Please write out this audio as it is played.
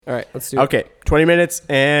All right, let's do it. Okay, 20 minutes.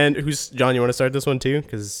 And who's John? You want to start this one too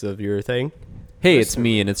because of your thing? Hey, it's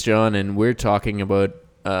me and it's John, and we're talking about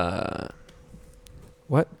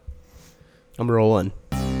What? I'm rolling.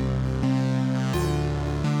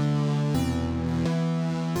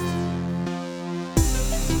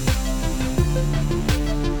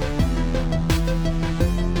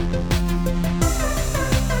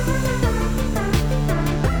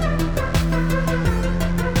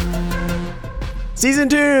 Season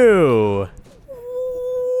 2.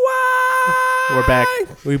 We're back.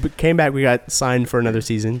 We came back. We got signed for another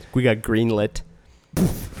season. We got greenlit.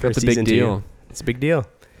 That's a big deal. It's a big deal.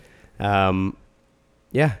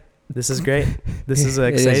 Yeah, this is great. This is an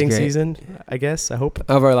It is exciting great. season, I guess. I hope.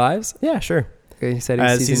 Of our lives? Yeah, sure. Okay, exciting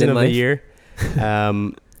Season in of the life. year.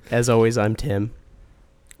 As always, I'm Tim,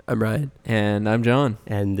 I'm Ryan. And I'm John.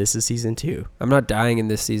 and this is season 2. I'm not dying in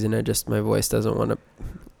this season. My voice doesn't want to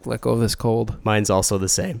let go of this cold. Mine's also the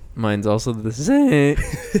same. Mine's also the same.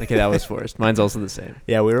 Okay, that was forced. Mine's also the same.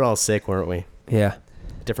 Yeah, we were all sick, weren't we? Yeah.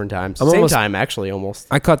 Different times. I'm Same almost- time, actually, almost.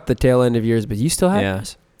 I caught the tail end of yours, but you still have Yeah.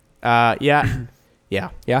 yours? Yeah. Yeah.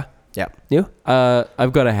 Yeah? Yeah. You?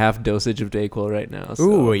 I've got a half dosage of Dayquil right now. So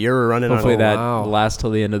Ooh, you're running hopefully on. that wow. lasts till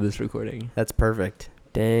the end of this recording. That's perfect.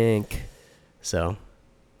 Dank. So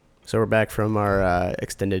we're back from our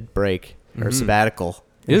extended break, or Mhm. sabbatical.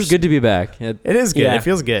 It was good to be back. It is good. Yeah. It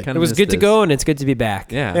feels good. Kind It of was missed good to this. go, and it's good to be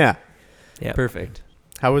back. Yeah. Yeah. Yeah. Perfect.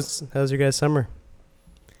 How's your guys' summer?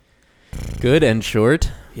 Good and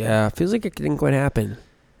short. Yeah, feels like it didn't quite happen.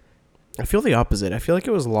 I feel the opposite. I feel like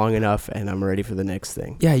it was long enough, and I'm ready for the next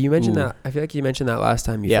thing. Yeah, you mentioned Ooh. that. I feel like you mentioned that last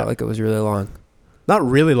time. You Yeah. felt like it was really long. Not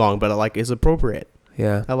really long, but like it's appropriate.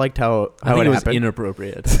 Yeah. I liked how I think it it was happened.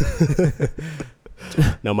 inappropriate.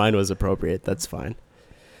 No, mine was appropriate. That's fine.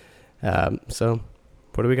 So,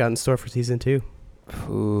 what do we got in store for season 2?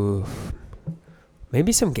 Ooh.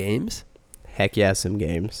 Maybe some games. Heck yeah, some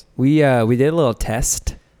games. We did a little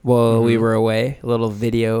test while we Mhm. were away, a little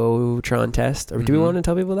Videotron test. Or do we Mhm. want to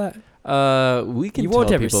tell people that? We can You tell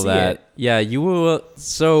won't ever people see that. it. Yeah, you will.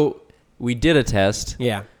 So we did a test.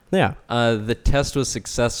 Yeah, Yeah. The test was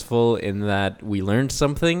successful in that we learned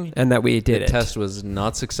something. and that we did The it. test was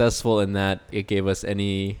not successful in that it gave us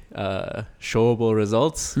any showable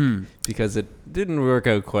results because it didn't work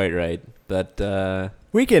out quite right. But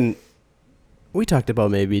We talked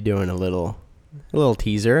about maybe doing a little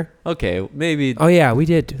teaser. okay, maybe Oh yeah, we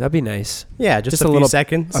did. That'd be nice. Yeah, just Just a a few little-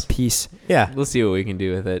 seconds. A piece. Yeah. we'll see what we can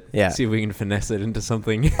do with it. Yeah. See if we can finesse it into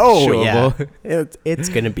something Oh, showable. yeah. It's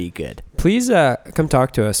going to be good. Please come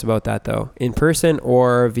talk to us about that though, in person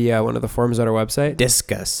or via one of the forums on our website.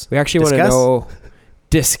 Discuss. We actually want to Discuss? know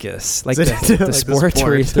discus, like Is the, it the like the sport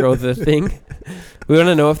where you sport? throw the thing. We want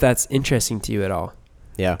to know if that's interesting to you at all.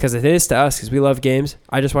 Yeah. Because it is to us, because we love games.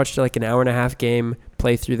 I just watched like an hour and a half game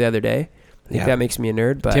playthrough the other day. I think Yeah. that makes me a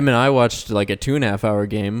nerd, but Tim and I watched like a 2.5-hour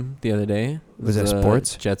game the other day. Was it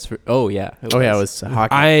sports? Jets. Oh yeah. Oh, yeah, it was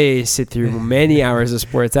hockey. I sit through many hours of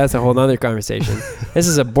sports. That's a whole nother conversation. This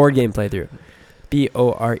is a board game playthrough.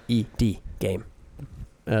 BORED game.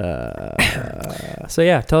 So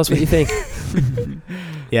yeah, tell us what you think.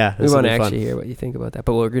 Yeah. We want to actually hear what you think about that,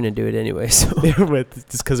 but we're going to do it anyway. So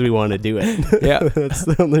Just because we want to do it. yeah, That's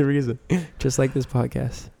the only reason. just like this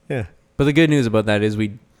podcast. Yeah. But the good news about that is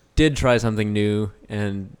we did try something new,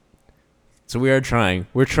 and so we are trying.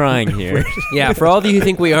 We're trying here. Yeah, for all of you who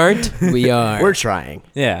think we aren't, we are. We're trying.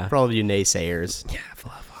 Yeah. For all of you naysayers. yeah,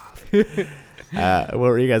 fluff off. What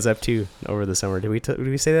were you guys up to over the summer? Did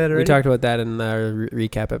we say that already? We talked about that in our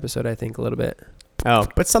recap episode, I think, a little bit. Oh,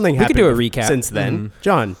 but something We happened. could do a recap. since then. Mhm.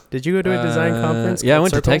 John, did you go to a design conference? Yeah, I called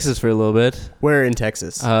went to Circles? Texas for a little bit. Where in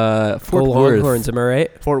Texas? Fort Go Worth. Longhorns, am I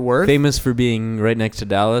right? Fort Worth. Famous for being right next to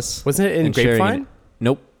Dallas. Wasn't it in and sharing Grapevine? it.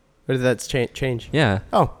 Nope. Or did that change? Yeah.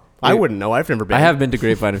 Oh, I Wait. wouldn't know. I've never been. I have been to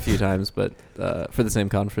Grapevine a few times, but for the same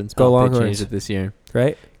conference. Go but Longhorns. They changed it this year.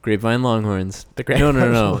 Right? Grapevine Longhorns. The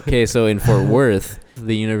No. Okay, so in Fort Worth,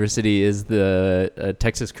 the university is the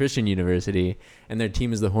Texas Christian University, and their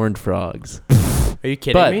team is the Horned Frogs. Are you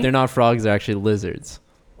kidding But me? they're not frogs; they're actually lizards.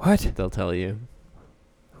 What? They'll tell you.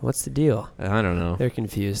 What's the deal? I don't know. They're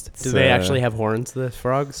confused. Do they actually have horns? The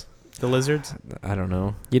frogs, the lizards. I don't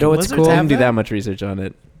know. You know Do what's lizards cool? I have didn't do that? that much research on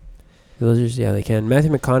it. The lizards, yeah, they can.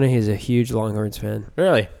 Matthew McConaughey is a huge Longhorns fan.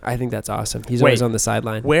 Really? I think that's awesome. He's Wait. always on the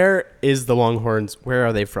sideline. Where is the Longhorns? Where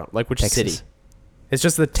are they from? Like which Texas. city? It's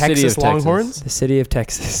just the City of Texas Texas. Longhorns. The city of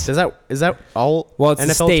Texas. Is that all? Well, it's NFL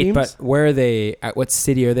a state, teams? but where are they? At what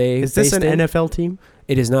city are they? Is this based an in? NFL team?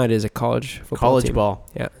 It is not. It is a college football College team. ball.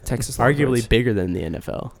 Yeah, Texas. Arguably Longhorns. bigger than the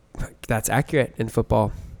NFL. That's accurate in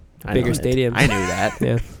football. I Bigger know it. stadiums. I knew that.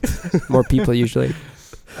 Yeah, more people usually.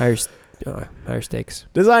 Higher higher stakes.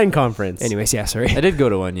 Design conference. Anyways, yeah, sorry. I did go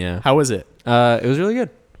to one. Yeah. How was it? It was really good.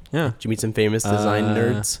 Yeah. Did you meet some famous design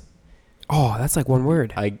nerds? Oh, that's like one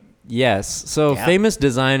word. Yes. So Yeah. famous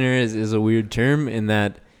designers is a weird term in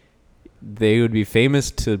that they would be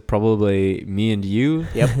famous to probably me and you.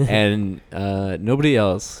 Yep. And nobody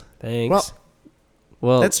else. Thanks.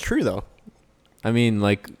 Well, That's true though. I mean,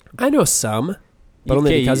 like, I know some, but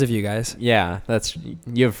only okay, because of you guys. yeah,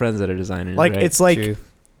 you have friends that are designers. Like right? it's like True.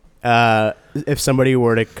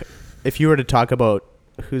 if you were to talk about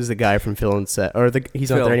who's the guy from Phil and Seb, or he's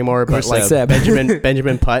not Phil. there anymore, but Or like Seb.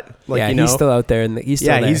 Benjamin Putt, like yeah, you know, he's still out there, and he's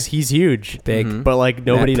still there. he's huge, big. Mhm. but like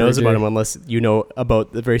nobody knows about Perjury. him unless you know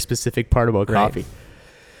about the very specific part about Right. coffee.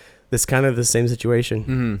 This kind of the same situation.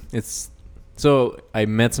 Mm-hmm. It's so I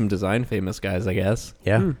met some design famous guys, I guess.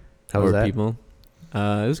 Yeah. Hmm. How was or that? people.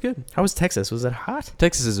 It was good. How was Texas? Was it hot?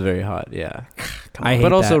 Texas is very hot, yeah, I hate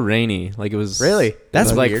but also that. rainy. Like it was Really?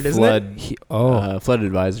 That's it was like weird, isn't it? flood. Flood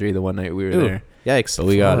advisory the one night we were Ooh. there, Yikes! but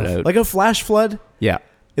we got it out. Like a flash flood. Yeah,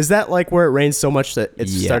 Is that like where it rains so much that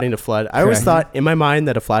it's Yeah. starting to flood? I always Correct. thought in my mind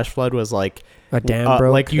that a flash flood was like a dam,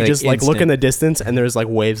 bro. like you Like just like look in instant. the distance and there's like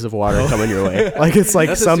waves of water coming your way. Like it's like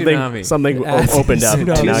That's a something tsunami. That's a opened up.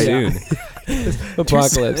 tsunami. And now too you- soon.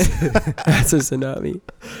 Apocalypse. That's a tsunami.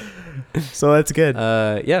 So that's good.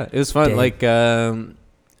 Yeah, it was fun. Dang. Like,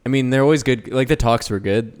 I mean, they're always good. Like the talks were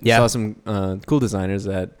good. Yeah. Saw some cool designers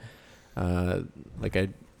that, like I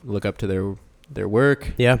look up to their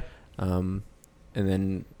work. Yeah. And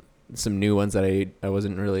then some new ones that I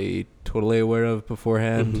wasn't really totally aware of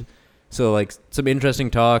beforehand. Mhm. So like some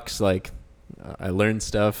interesting talks. Like I learned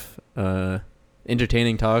stuff.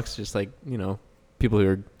 Entertaining talks. Just like people who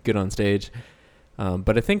are good on stage.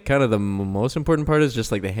 But I think kind of the most important part is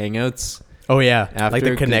just like the hangouts. Oh yeah. After, like the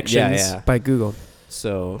 'cause- connections. Yeah. By Google.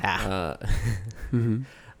 So, Mm-hmm.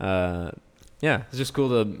 yeah, it's just cool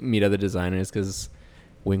to meet other designers because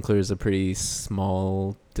Winkler is a pretty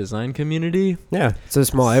small design community. Yeah. It's a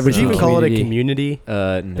small Would average. Would you even call it a community. community?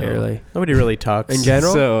 No. Barely. Nobody really talks. In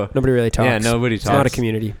general, So, nobody really talks. yeah, nobody It's talks. not a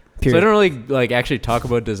community. So I Period. don't really like actually talk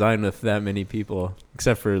about design with that many people,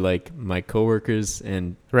 except for like my coworkers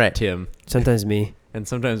and Right. Tim Sometimes me. and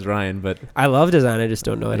sometimes Ryan. But I love design. I just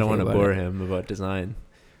don't know. I don't want to anything bore about him about design.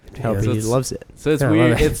 How Yeah. So he it's- loves it. So it's Yeah, I love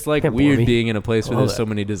weird. it. It's like Can't bore weird me. being in a place where Love there's it. so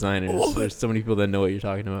many designers. There's so many people that know what you're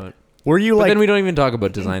talking about. Were you But like? then we don't even talk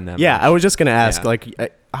about design that Yeah, much. I was just gonna ask, Yeah.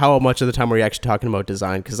 like, how much of the time were you actually talking about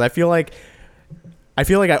design? Because I feel like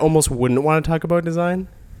I almost wouldn't want to talk about design.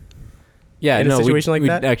 Yeah, in a no, situation like we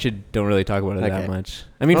that? actually don't really talk about it Okay. that much.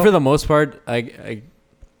 I mean, Well- for the most part, I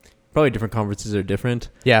probably different conferences are different,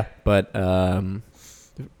 Yeah. but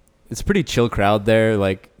it's a pretty chill crowd there.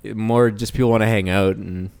 Like more just people want to hang out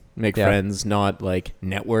and make Yeah. friends, not like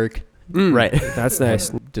network. Mm, Right. That's nice.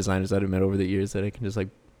 Designers that I've met over the years that I can just like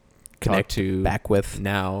Connect talk to back with.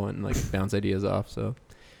 now and like bounce ideas off. So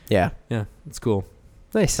Yeah. yeah, it's cool.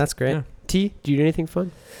 Nice. That's great. Yeah. T, did you do anything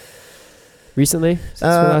fun recently since we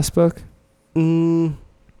Uh, last spoke?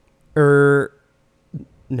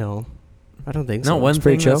 No, I don't think so. No, one It's thing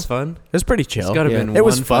pretty chill. that's fun. It was pretty chill. It's got to Yeah. been It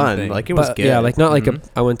was one fun. thing. Like it was But, good. yeah, like not like Mhm.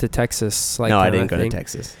 I went to Texas. Like no, I kinda didn't go to thing.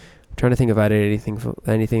 Texas. I'm trying to think if I did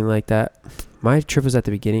anything like that. My trip was at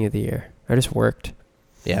the beginning of the year. I just worked.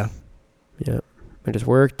 Yeah. Yeah, I just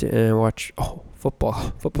worked and watched. Oh,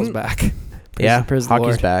 football. Football's Mm. back. Yeah. praise the Hockey's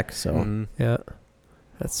Lord. back, so Mhm. Yeah,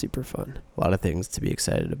 that's super fun. a lot of things to be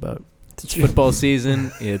excited about. It's football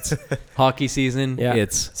season. It's hockey season. Yeah.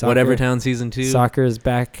 It's Soccer. whatever town season 2. Soccer is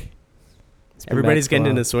back. It's been Everybody's back for a getting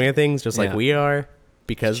in while. the swing of things, just like Yeah. we are,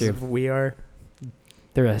 because True. we are.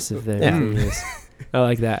 The rest of the Yeah. years. I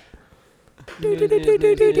like that. The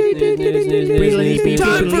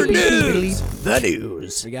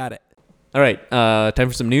news. We got it. All right. Time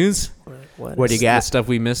for some news. What do you The got? stuff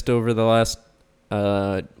we missed over the last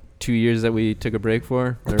 2 years that we took a break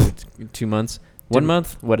for, or 2 months, 1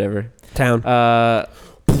 month, whatever. Town.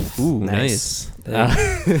 Ooh, Nice.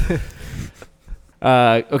 nice.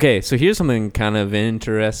 Okay, so here's something kind of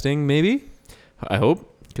interesting, maybe. I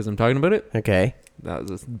hope, because I'm talking about it. Okay. That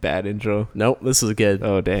was a bad intro. Nope, this is good.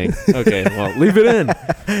 Oh, dang. Okay, well, leave it in.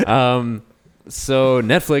 So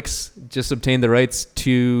Netflix just obtained the rights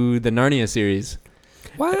to the Narnia series.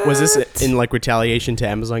 What? Was this in like retaliation to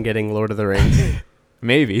Amazon getting Lord of the Rings?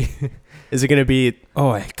 Maybe. Is it going to be?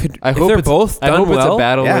 Oh, I could. I if hope they're it's both I done hope well, it's a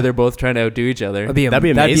battle Yeah. where they're both trying to outdo each other. That'd be That'd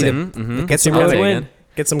be amazing. Mhm. Get some I'll kind of win.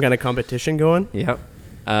 get some kind of competition going. Yep.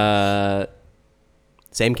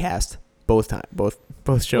 Same cast, both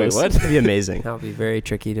shows. what? That'd be amazing. That'll be very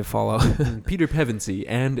tricky to follow. Peter Pevensey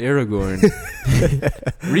and Aragorn,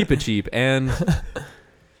 Reepicheep and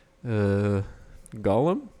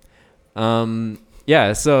Gollum.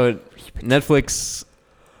 Yeah, so Netflix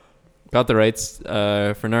got the rights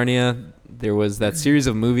for Narnia. There was that series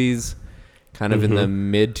of movies kind of in the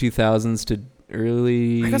mid 2000s to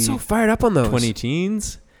early I got so fired up on those. 20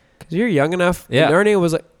 teens. Because you're young enough. Yeah. Narnia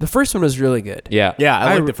was like, the first one was really good. Yeah. Yeah,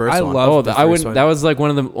 I like the first I one. love the I first wouldn't. one. That was like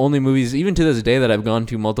one of the only movies, even to this day, that I've gone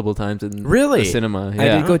to multiple times in Really? the cinema. I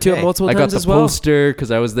Yeah. did go to it Okay. multiple I got times the as well. poster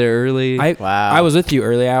because I was there early. Wow. I was with you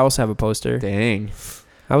early. I also have a poster. Dang.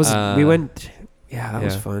 We went. Yeah, that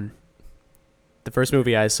was Yeah. fun. The first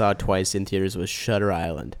movie I saw twice in theaters was Shutter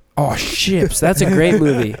Island. Oh, ships. That's a great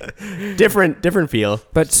movie. Different feel.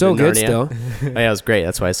 But so than good Narnia. still. Oh, yeah, it was great.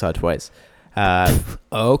 That's why I saw it twice.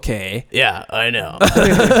 Okay. Yeah, I know.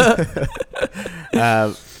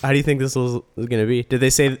 How do you think this was going to be? Did they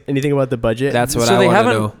say anything about the budget? That's what So I they want to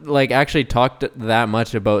haven't know. like actually talked that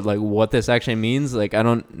much about like what this actually means. Like I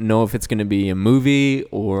don't know if it's going to be a movie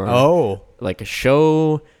or like a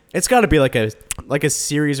show. It's got to be like a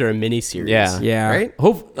series or a mini series. Yeah. Yeah. Right?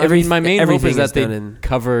 I mean, my main hope everything is that is they done in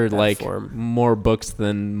cover that like form. more books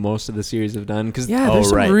than most of the series have done. Because Yeah, Oh, there's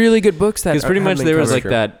some right. really good books that pretty haven't much been there was covered. like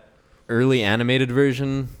that early animated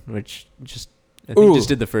version, which I think Ooh, just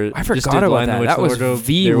did the first. I just forgot did about Lion, the that. Witch, That the was Wardrobe.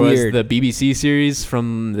 V There weird. was the BBC series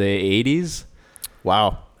from the 80s.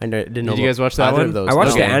 Wow. I didn't know. Did you guys watch that either one? of those. I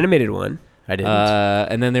watched No. the animated one. I didn't.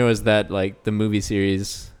 And then there was that like the movie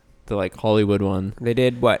series, the like Hollywood one. They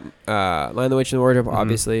did what? Lion, the Witch, and the Wardrobe, Mhm.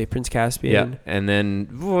 obviously. Prince Caspian. Yeah, and then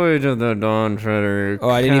Voyage of the Dawn Treader. Oh,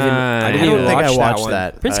 I didn't even I don't watch think I that watched one.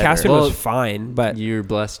 that Prince either. Caspian Well, was fine, but You're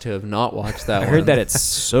blessed to have not watched that I one. heard that it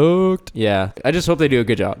sucked. Yeah, I just hope they do a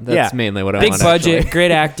good job. That's Yeah. mainly what I Big want. budget, actually.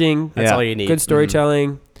 great acting, That's yeah. all you need. good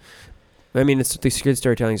storytelling. I mean, it's the good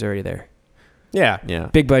storytelling's already there. Yeah. Yeah.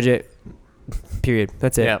 Big budget, period.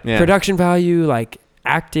 That's it. Yeah. Yeah. Production value, like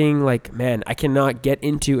acting, like man, I cannot get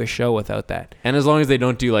into a show without that. And as long as they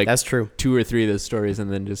don't do like That's true. 2 or 3 of those stories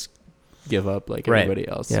and then just give up like Right. everybody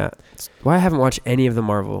else. Yeah. Why I haven't watched any of the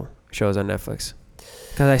Marvel shows on Netflix?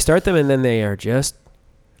 Because I start them and then they are just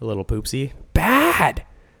A little poopsy. bad.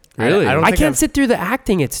 Really? I don't I think can't I've- sit through the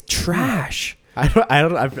acting. It's trash. I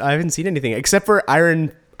haven't seen anything except for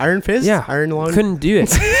Iron Fist. Yeah. Iron Lung. Couldn't do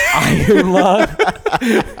it. Iron Lung.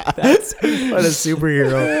 What a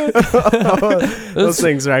superhero. Those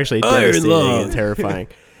things are actually Iron devastating Lung. and terrifying.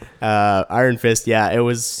 Iron Fist, yeah, it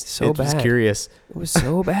was So it was bad. curious. It was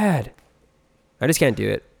so bad. I just can't do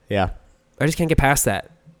it. Yeah. I just can't get past that.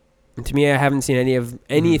 And to me, I haven't seen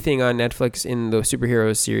anything on Netflix in the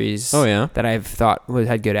superhero series Oh yeah. that I've thought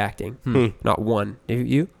had good acting. Hmm. Not one.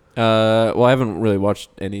 You? Well, I haven't really watched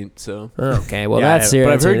any, so. Oh, okay. Well, Yeah, that's I- your But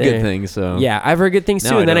I've answer heard good there. things, so. Yeah, I've heard good things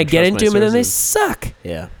Now too, I and then I don't get trust into my them, and then they sources. suck.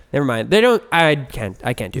 Yeah. Never mind. They don't. I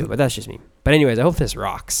can't do it. But that's just me. But anyways, I hope this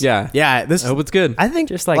rocks. Yeah. Yeah, this I hope it's good. I think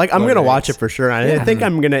Just like, like I'm Lord gonna of the watch Rings. it for sure. And Yeah. I think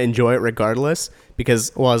I'm gonna enjoy it regardless because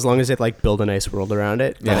as long as they like build a nice world around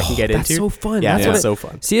it that I can get That's into. so fun. Yeah, That's it's what so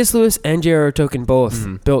fun. C.S. Lewis and J.R.R. Tolkien both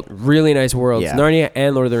Mhm. built really nice worlds, Yeah. Narnia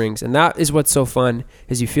and Lord of the Rings, and that is what's so fun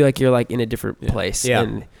is you feel like you're like in a different Yeah. place, Yeah.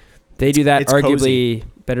 and they do that It's arguably cozy.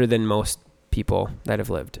 better than most people that have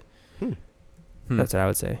lived. Hmm. That's what I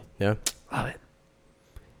would say. Yeah. Love it.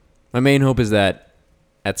 My main hope is that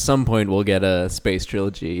at some point we'll get a space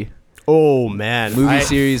trilogy, Oh man. movie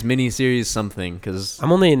series, mini series, something. Because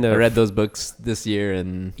I'm only in the. I read those books this year,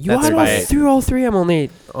 and You that's are all my- through all three. I'm only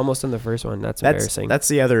almost on the first one. That's embarrassing. That's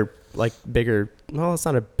the other like bigger. Well, it's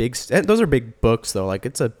not a big. Those are big books though. Like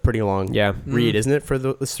it's a pretty long yeah. read, isn't it? For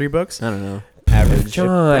those 3 books. I don't know. Average.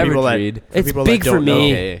 John. For people that- Average read. for It's people big that for don't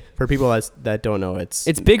me. know- Okay. For people that don't know, it's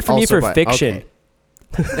It's big for me also for by- fiction. okay.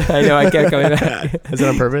 I know. I kept coming back. Is it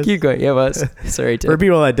on purpose? Keep going. Yeah, was. Sorry, For Tim.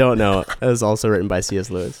 people that don't know, it was also written by C.S.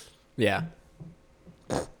 Lewis. Yeah.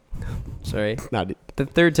 Sorry. Not The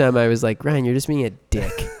third time I was like, Ryan, you're just being a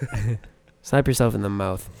dick. Slap yourself in the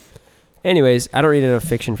mouth. Anyways, I don't read enough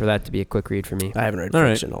fiction for that to be a quick read for me. I haven't read All right.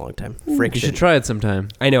 fiction in a long time. You Friction. should try it sometime.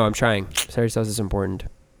 I know, I'm trying. Sarah tells is important.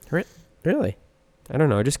 Really? I don't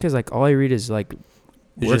know, just because like all I read is like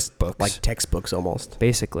It's work just books. like textbooks almost.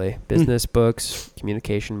 basically. Business books,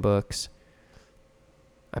 communication books.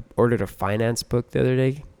 I ordered a finance book the other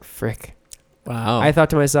day. Frick. Wow. I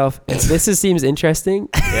thought to myself, if seems interesting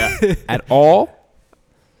Yeah. at all,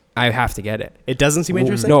 I have to get it. It doesn't seem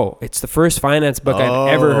interesting? No, it's the first finance book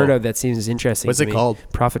I've ever Oh. heard of that seems interesting. What's to it me. called?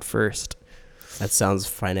 Profit First. That sounds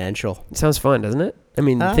financial. It sounds fun, doesn't it? I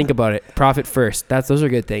mean, Ah. think about it. Profit first. Those are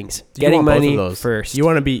good things. You Getting want both of money those. first. You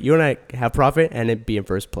want to have profit and it be in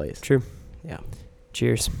first place. True. Yeah.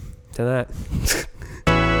 Cheers to that.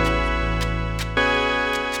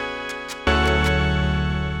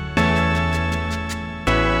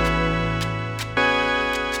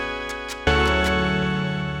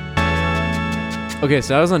 Okay,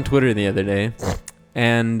 so I was on Twitter the other day,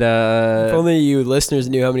 and If only you listeners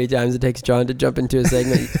knew how many times it takes John to jump into a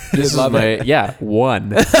segment. this You'd is love my it.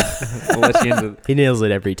 one. I'll let you into. He nails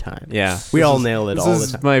it every time. Yeah, We This all is- nail it This all the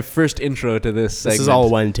is time. my first intro to this segment. This is all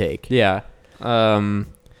one take. Yeah. So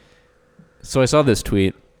I saw this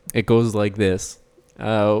tweet. It goes like this.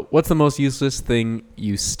 What's the most useless thing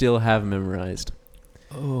you still have memorized?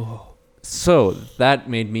 Oh. So that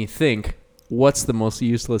made me think, what's the most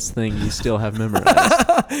useless thing you still have memorized?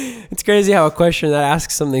 It's crazy how a question that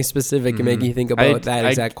asks something specific can make Mhm. you think about that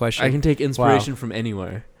exact question. I can take inspiration from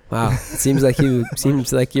anywhere. Wow. It seems like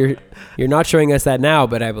you're not showing us that now,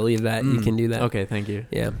 but I believe that you Mm. can do that. Okay, thank you.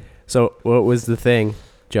 Yeah. So, what was the thing,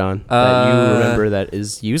 John, that you Uh, remember that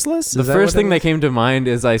is useless? The Is that first what thing it that is? came to mind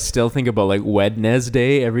is I still think about like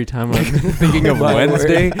Wednesday every time I'm thinking of My word.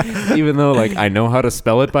 Wednesday, even though like I know how to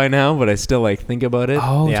spell it by now, but I still like think about it.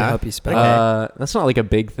 Oh, to Yeah. help you spell Okay. That's not like a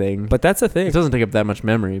big thing, But that's a it thing. doesn't take up that much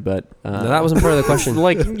memory. But No, that wasn't part of the question.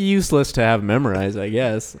 Like useless to have memorized, I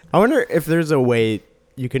guess. I wonder if there's a way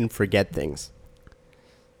you can forget things.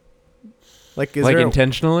 Like, is Like there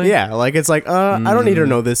intentionally? yeah, like it's like, I don't need to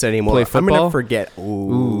know this anymore. Play I'm football? gonna forget.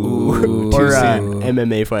 Ooh, or too soon.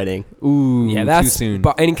 MMA fighting. Ooh, Yeah, too that's soon.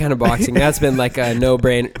 any kind of boxing. That's been like a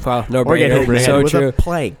no-brainer. Well, Or get hit in no-brainer. the head So with true. a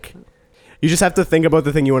plank. You just have to think about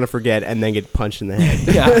the thing you want to forget and then get punched in the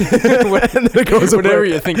head. Yeah. And then it goes Whatever away.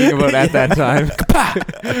 you're thinking about at that time.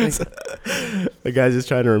 The guy's just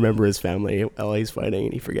trying to remember his family while he's fighting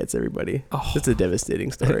and he forgets everybody. Oh. It's a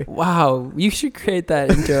devastating story. Wow, you should create that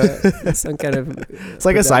into some kind of. It's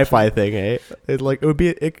like a sci-fi thing, eh?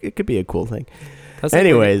 It could be a cool thing. That's like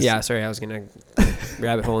Anyways. yeah. Sorry, I was gonna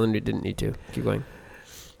rabbit hole and we didn't need to. Keep going.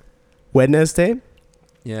 Wednesday?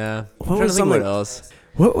 Yeah. What I'm trying was to think what something- else?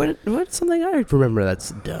 What's something I remember that's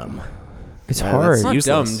dumb? It's Yeah, hard. It's not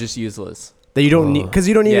useless. dumb, just useless. That you don't need because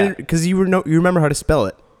you don't need Yeah. it because you remember how to spell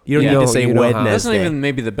it. You don't Yeah. need No, to say you know how. Wednesday. That's not even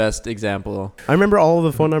maybe the best example. I remember all of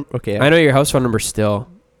the phone number. Okay, I know your house phone number still.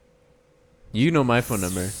 You know my phone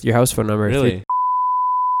number. Your house phone number. Really?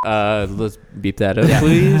 Let's beep that out, Yeah.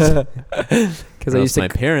 please. Because I used my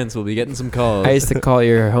to. parents will be getting some calls. I used to call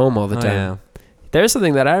your home all the Oh, time. yeah. There's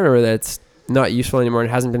something that I remember that's not useful anymore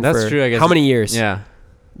and hasn't been That's for true, I guess. how many years? Yeah.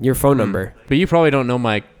 Your phone Hmm. number. But you probably don't know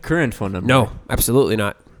my current phone number. No, absolutely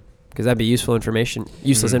not. Because that'd be useless information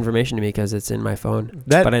Mm. to me because it's in my phone.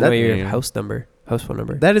 That- but I know that- your yeah. house phone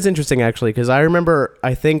number. that is interesting actually because I remember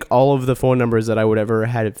I think all of the phone numbers that I would ever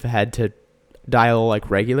had to dial like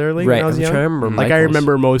regularly right. when I was I'm young. trying to remember. Mm. Like I Michael's.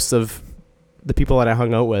 remember most of the people that I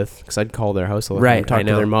hung out with because I'd call their house all the time, Right, I talk to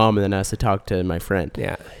know. their mom, and then ask to talk to my friend.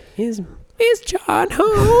 Yeah. Is John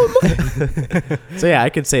home? So yeah, I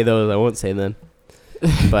could say those. I won't say them.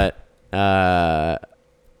 But I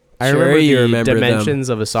Sure remember you the remember them. dimensions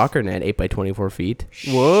of a soccer net, 8 by 24 feet.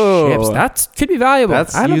 Whoa. Chips. That could be valuable.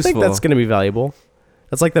 That's I don't think useful. that's going to be valuable.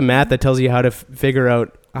 That's like the math that tells you how to figure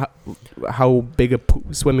out how big a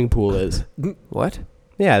swimming pool is. what?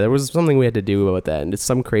 Yeah, there was something we had to do about that, and it's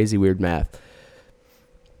some crazy weird math.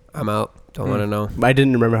 I'm out. Don't want to know. I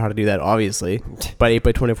didn't remember how to do that, obviously. But 8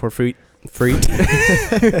 by 24 feet.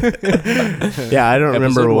 Yeah, I don't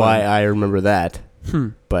remember Episode why one. I remember that.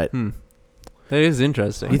 But That is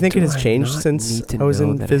interesting. do you think it has Do I changed not since need to I was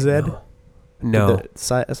know in that phys I ed? know? No. The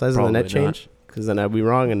size of the Probably net not. change? Because then I'd be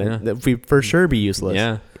wrong, and Yeah. we'd for sure be useless.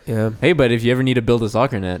 Yeah. Yeah. Hey, but if you ever need to build a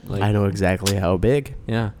soccer net, like, I know exactly how big.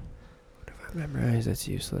 yeah. Memorized. That's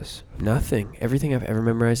useless. Nothing. Everything I've ever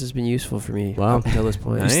memorized has been useful for me Wow. up until this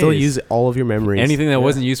point. You Nice. still use all of your memories. Anything that Yeah.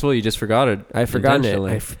 wasn't useful, you just forgot it. I've forgotten it.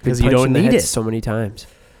 intentionally. I've been Because you punched don't in the need head it. so many times.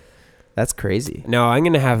 That's crazy. No, I'm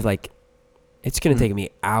gonna have it's gonna Hmm. take me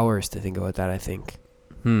hours to think about that. I think.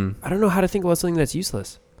 Hmm. I don't know how to think about something that's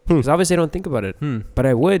useless. Hmm. Because obviously I don't think about it, Hmm. but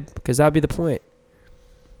I would because that'd be the point.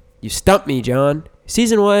 You stumped me, John.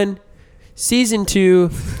 Season 1, Season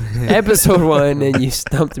 2, Episode 1, and you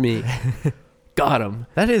stumped me. Got him.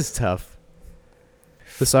 That is tough.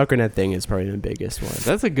 The soccer net thing is probably the biggest one.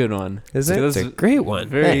 That's a good one. Is it? That's It's a great one.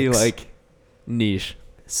 very Thanks. niche.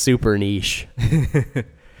 Super niche.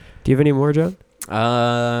 Do you have any more, John?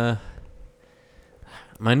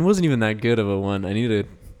 Mine wasn't even that good of a one. I needed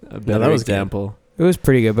a better that was good. example. It was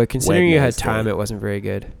pretty good, but considering you had Wednesday. time, it wasn't very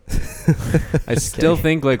good. I still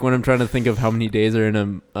think when I'm trying to think of how many days are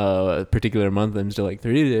in a particular month, I'm still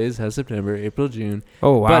 30 days has September, April, June.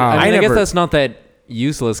 Oh wow! But I guess never- that's not that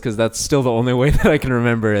useless because that's still the only way that I can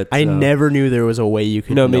remember it. I so. never knew there was a way you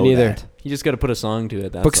could No, me know neither. that. You just got to put a song to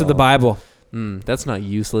it. That's Books of the all. Bible. That's not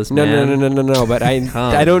useless, No, man. no. But I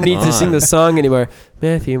don't need to sing the song anymore.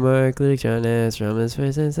 Matthew, Mark, Luke, John, S. Romans,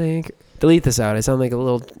 first and think. Delete this out. I sound like a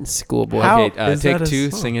little schoolboy. How Okay, is take that a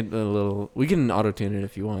 2. song? Sing it a little. We can auto-tune it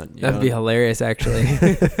if you want. You That'd be know? hilarious, actually.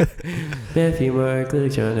 Matthew, Mark,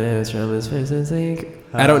 Luke, John, S. Romans, first and think.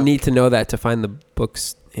 I don't need to know that to find the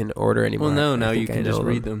books in order anymore. Well, no, I now you think I can just know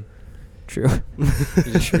read them. True. You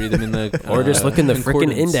just read them in the Or just look in the freaking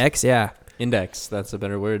concordance. index. Yeah. Index. That's a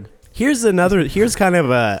better word. Here's kind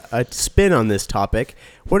of a spin on this topic.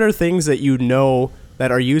 What are things that you know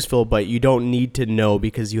that are useful, but you don't need to know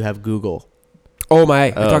because you have Google? Oh my!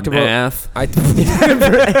 I talked about math.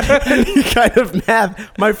 Any kind of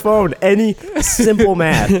math, my phone, any simple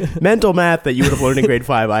math, mental math that you would have learned in grade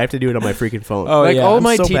 5, I have to do it on my freaking phone. Oh, Like yeah. all I'm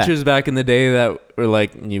my so bad. teachers back in the day that were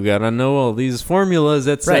like, you gotta know all these formulas,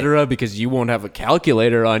 etc., because you won't have a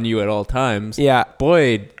calculator on you at all times. Yeah.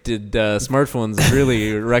 Boy, did smartphones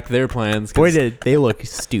really wreck their plans. 'cause- Boy, did they look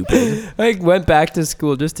stupid. I went back to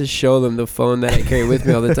school just to show them the phone that I carry with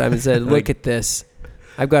me all the time and said, "Look at this.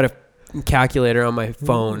 I've got a calculator on my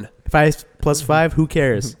phone." 5 plus 5, who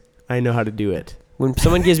cares? I know how to do it. When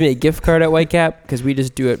someone gives me a gift card at Whitecap, because we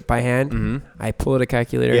just do it by hand, Mhm. I pull out a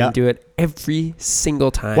calculator Yeah. and do it every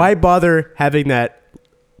single time. Why bother having that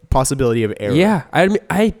possibility of error? Yeah,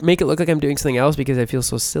 I make it look like I'm doing something else because I feel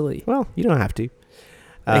so silly. Well, you don't have to.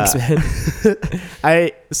 Thanks,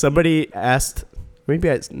 man. Somebody asked, I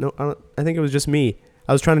think it was just me.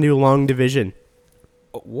 I was trying to do long division.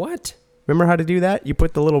 What? Remember how to do that? You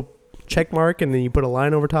put the little check mark and then you put a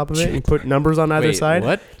line over top of it. You put numbers on either Wait, side.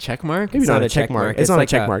 What? Check mark? Maybe not a check mark. It's not like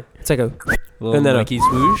a check mark. It's like a Little And then a- Nike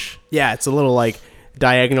swoosh? Yeah, it's a little like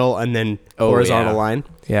diagonal and then horizontal yeah. line.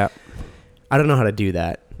 yeah. I don't know how to do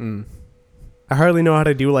that. Mm. I hardly know how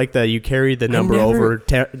to do like you carry the number never-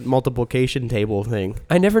 over multiplication table thing.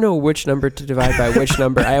 I never know which number to divide by which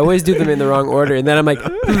number. I always do them in the wrong order, and then I'm like,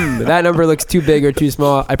 that number looks too big or too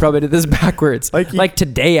small. I probably did this backwards. Like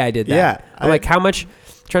today, I did that. Yeah, I'm like, how much?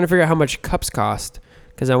 Trying to figure out how much cups cost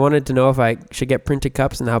because I wanted to know if I should get printed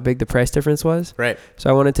cups and how big the price difference was. Right. So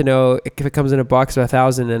I wanted to know if it comes in a box of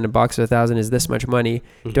 1,000 and a box of 1,000 is this much money.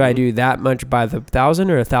 Do I do that much by the 1,000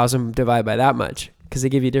 or 1,000 divided by that much? Because they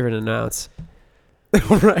give you different amounts.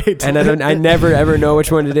 Right. And I never ever know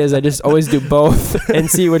which one it is. I just always do both and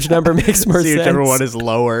see which number makes more See sense. whichever one is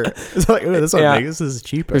lower. It's like, ooh, this one Yeah. this is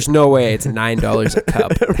cheaper. There's no way it's $9 a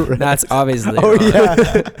cup. That's obviously Oh wrong.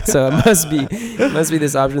 yeah. So it must be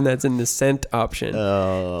this option that's in the cent option.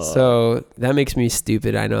 So that makes me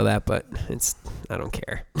stupid. I know that, but I don't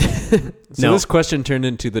care. So this question turned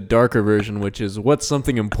into the darker version, which is what's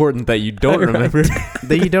something important that you don't remember?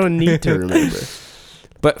 that you don't need to remember.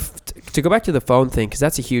 But to go back to the phone thing, because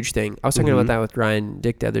that's a huge thing. I was talking about that with Ryan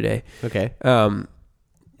Dick the other day. Okay.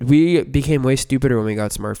 We became way stupider when we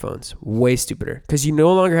got smartphones. Way stupider. Because you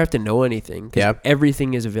no longer have to know anything. 'Cause Yeah.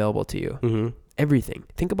 everything is available to you. Mm-hmm. Everything.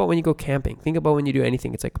 Think about when you go camping. Think about when you do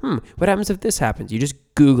anything. It's like, what happens if this happens? You just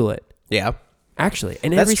Google it. Yeah. Actually,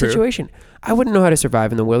 in That's every true. situation. I wouldn't know how to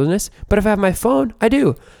survive in the wilderness, but if I have my phone, I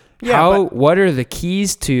do. Yeah, What are the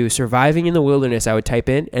keys to surviving in the wilderness? I would type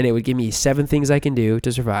in, and it would give me 7 things I can do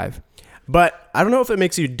to survive. But I don't know if it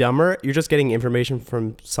makes you dumber. You're just getting information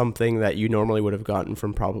from something that you normally would have gotten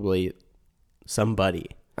from probably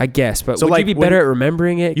somebody. I guess, but So, would like, you be when- better at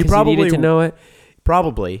remembering it You because you needed probably- to know it?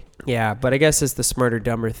 Probably. Yeah, but I guess it's the smarter,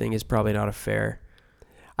 dumber thing is probably not a fair.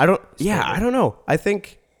 I don't know. I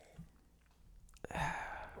think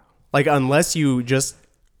like unless you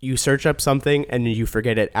search up something and you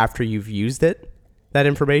forget it after you've used it, that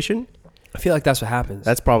information, I feel like that's what happens.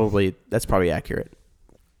 that's probably accurate.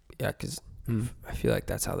 Yeah, because I feel like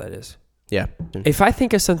that's how that is. Yeah. If I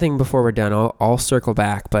think of something before we're done, I'll circle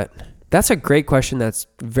back. But that's a great question that's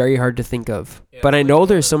very hard to think of. But I know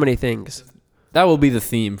there's so many things. That will be the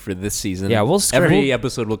theme for this season. Yeah, every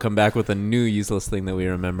episode will come back with a new useless thing that we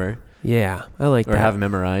remember Yeah, I like or that. have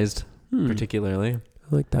memorized, particularly.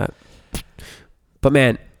 I like that. But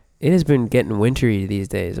man, it has been getting wintry these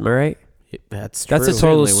days. Am I right? That's true. That's a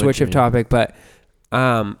total Certainly switch of wintry. topic. But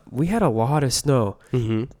we had a lot of snow,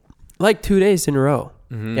 Mm-hmm. like 2 days in a row.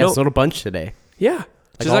 Mm-hmm. Yeah, it's a little bunch today. Yeah,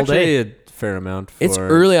 Which is all actually day. a fair amount. For it's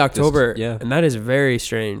early just- October, yeah. and that is very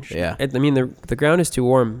strange. Yeah. I mean the ground is too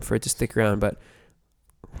warm for it to stick around. But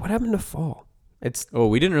what happened to fall? It's Oh,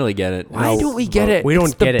 we didn't really get it. Why don't we get it? we don't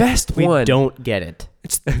It's get the it. best we one. don't get it.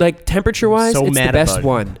 It's like temperature wise, So it's the mad best about it.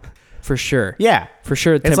 one for sure. Yeah. For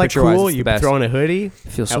sure, It's like temperature wise, cool. it's the You best. throw on a hoodie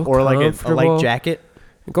Feel so or like a comfortable. light jacket.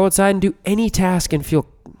 Go outside and do any task and feel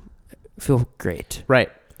great. Right.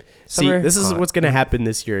 See, Summer, this is hot. what's going to happen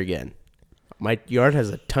this year again. My yard has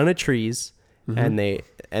a ton of trees, Mm-hmm.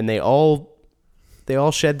 and they all they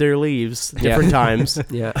all shed their leaves different times.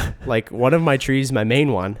 Yeah. Like one of my trees, my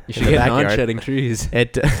main one, You in should the get backyard, non-shedding trees.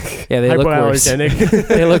 it Yeah, they look worse. hypoallergenic.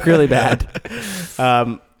 They look really bad.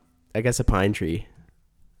 I guess a pine tree.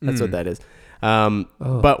 That's what Mm. that is. Oh.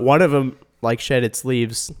 But one of them like shed its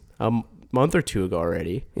leaves a month or two ago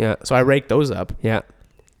already. Yeah. So I raked those up. Yeah.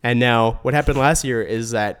 And now what happened last year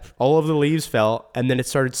is that all of the leaves fell and then it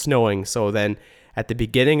started snowing. So then at the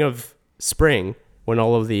beginning of spring, when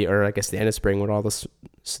all of the, or I guess the end of spring, when all the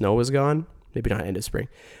snow was gone, maybe not end of spring,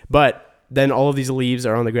 but then all of these leaves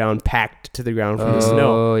are on the ground, packed to the ground from the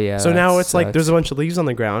snow. Oh, yeah. So now that it's like sucks. there's a bunch of leaves on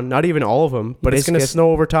the ground, not even all of them, but it's going to basically-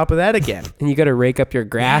 snow over top of that again. And you got to rake up your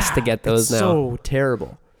grass to get those it's now. so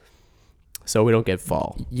terrible. So we don't get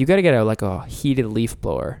fall. You got to get a heated leaf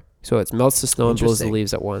blower. So it melts the snow and blows the Interesting.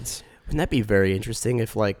 leaves at once. Wouldn't that be very interesting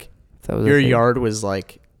if like If that was a your thing. yard was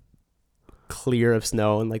like clear of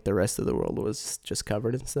snow and like the rest of the world was just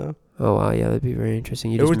covered in snow? Oh, wow. Yeah, that'd be very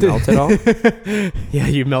interesting. You It just would- melt it all? Yeah,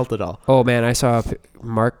 you melt it all. Oh, man. I saw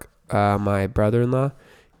Mark, my brother-in-law.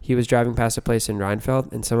 He was driving past a place in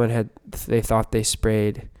Rheinfeld, and they thought they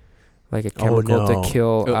sprayed like a chemical no. to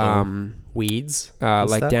kill Uh-oh. Weeds? and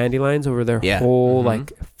like stuff? dandelions over their Yeah. whole Mhm.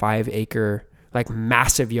 like 5-acre like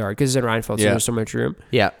massive yard because it's in Rheinfeld, so Yeah. there's so much room,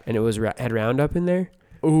 Yeah. and it was had Roundup in there,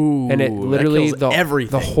 Ooh. and it literally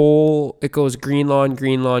everything. the whole it goes green lawn,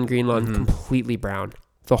 Mhm. completely brown.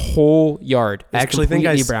 The whole yard. I Is actually think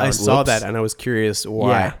completely brown. I saw Whoops. that and I was curious why.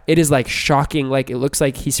 Yeah, it is like shocking. Like it looks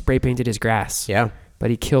like he spray painted his grass, Yeah. but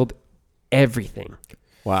he killed everything.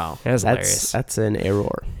 Wow. That's hilarious. That's an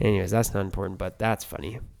error. Anyways, that's not important, but that's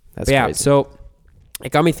funny. That's But yeah, crazy. so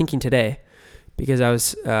it got me thinking today because I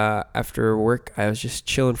was after work, I was just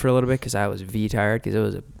chilling for a little bit because I was tired because it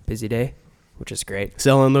was a busy day, which is great.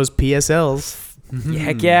 Selling those PSLs.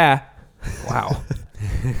 Heck yeah! Wow.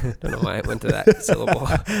 Don't know why I went to that syllable.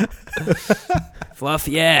 Fluff,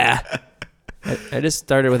 yeah. I just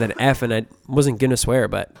started with an F and I wasn't gonna swear,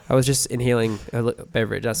 but I was just inhaling a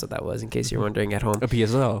beverage. That's what that was. In case you're wondering at home. A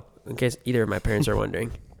PSL. In case either of my parents are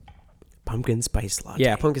wondering. Pumpkin spice latte.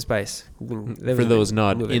 Yeah, pumpkin spice. For those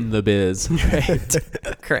not in the biz. Right.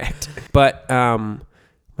 Correct. But when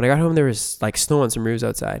I got home, there was like snow on some roofs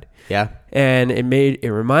outside, Yeah. and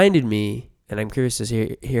it reminded me, and I'm curious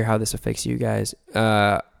to hear how this affects you guys.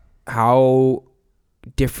 How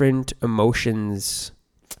different emotions.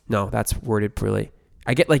 No, that's worded poorly.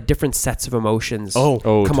 I get like different sets of emotions. Oh,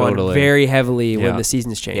 come totally. on very heavily when Yeah. the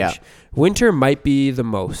seasons change. Yeah. Winter might be the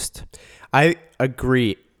most. I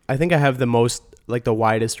agree. I think I have the most, like the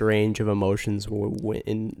widest range of emotions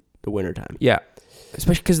in the wintertime. Yeah.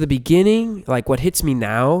 Especially because the beginning, like what hits me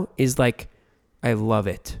now is like, I love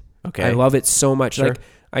it. Okay. I love it so much. Sure. Like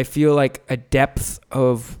I feel like a depth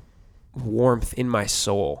of warmth in my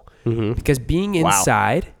soul Mm-hmm. because being Wow.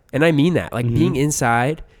 inside, and I mean that, like Mhm. being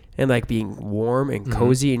inside and like being warm and Mhm.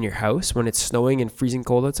 cozy in your house when it's snowing and freezing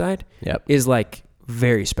cold outside Yep. is like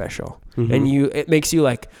very special. Mhm. And it makes you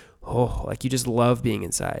like, oh, like you just love being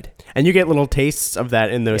inside. And you get little tastes of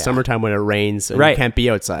that in the Yeah. summertime when it rains and Right. you can't be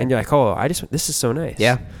outside. And you're like, oh, this is so nice.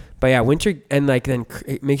 Yeah. But yeah, winter, and like then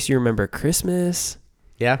it makes you remember Christmas.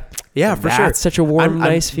 Yeah. Yeah, for sure. That's such a warm,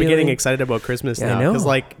 nice I'm feeling. getting excited about Christmas Yeah, I now know. because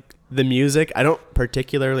like the music, I don't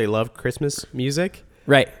particularly love Christmas music.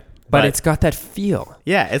 Right. But But- it's got that feel.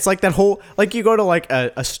 Yeah, it's like that whole, like you go to like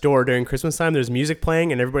a store during Christmas time, there's music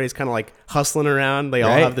playing and everybody's kind of like hustling around. They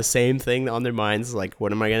all Right. have the same thing on their minds. Like,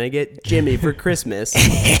 what am I going to get Jimmy for Christmas?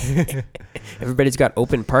 Everybody's got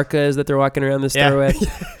open parkas that they're walking around the store Yeah.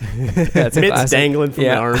 with. That's a Mitts classic. dangling from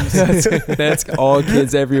Yeah. the arms. that's all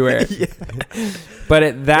kids everywhere. But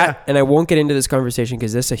and I won't get into this conversation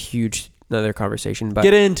because this is another conversation. But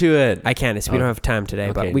Get into it. I can't. We don't have time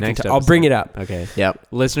today. But Okay, we can. next I'll bring it up. Okay. Yep.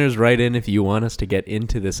 Listeners, write in if you want us to get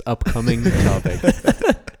into this upcoming topic.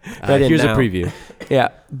 Write in Here's now. a preview. Yeah.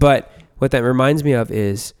 But what that reminds me of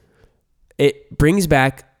is it brings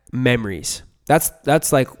back memories.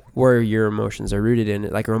 That's like where your emotions are rooted in.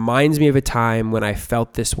 It like reminds me of a time when I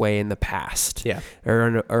felt this way in the past. Yeah.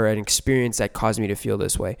 Or an experience that caused me to feel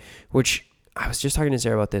this way, which I was just talking to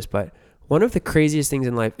Sarah about this, but one of the craziest things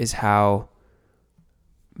in life is how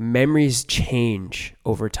memories change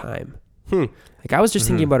over time. Like I was just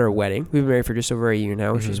thinking about our wedding. We've been married for just over a year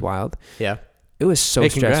now, which is wild. Yeah. It was so Hey,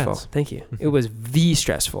 stressful. congrats. Thank you. It was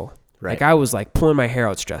stressful. Right. Like I was like pulling my hair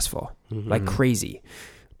out stressful, like crazy.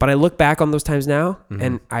 But I look back on those times now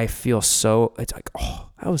and I feel it's like, oh,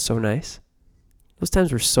 that was so nice. Those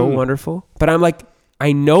times were so wonderful. But I'm like,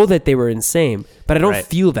 I know that they were insane, but I don't Right.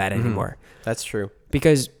 feel that anymore. That's true.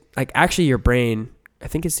 Because like actually your brain, I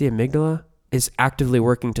think it's the amygdala, is actively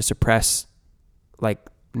working to suppress like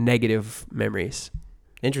negative memories.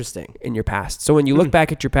 Interesting. in your past. So when you look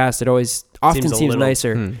back at your past, it always often Seems a seems little-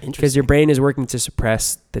 nicer because your brain is working to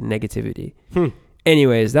suppress the negativity.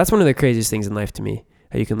 Anyways, that's one of the craziest things in life to me.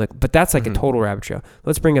 How you can look, but that's like a total rabbit trail.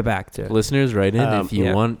 Let's bring it back to Listeners, write in if you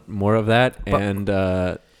yeah. want more of that, and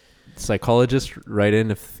psychologists, write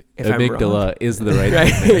in if I'm amygdala is the right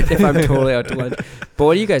right. thing. If I'm totally out to lunch. But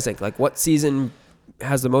what do you guys think? Like, what season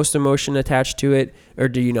has the most emotion attached to it, or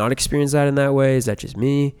do you not experience that in that way? Is that just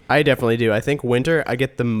me? I definitely do. I think winter, I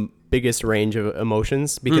get the biggest range of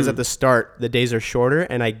emotions because at the start, the days are shorter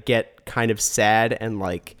and I get kind of sad and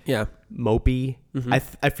like Yeah. mopey.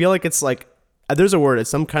 I feel like it's like, there's a word, it's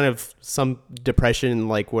some depression,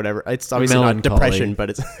 like whatever. It's obviously not Melancholy. depression, but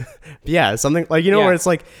it's, yeah, something like, you know, Yeah. where it's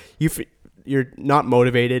like you're not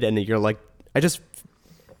motivated and you're like, I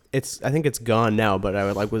think it's gone now, but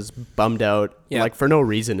I was bummed out, Yeah. like for no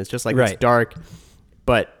reason. It's just like, Right. it's dark,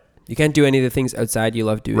 but You can't do any of the things outside you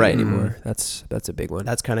love doing Right. anymore. That's a big one.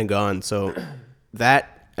 that's kind of gone. So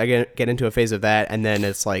that I get into a phase of that, and then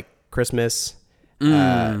it's like Christmas,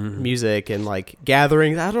 music, and like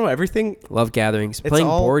gatherings. I don't know, everything. Love gatherings, It's playing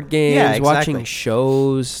all- board games, yeah, exactly. watching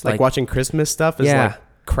shows, Like watching Christmas stuff is Yeah. like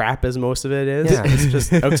crap as most of it is. Yeah. It's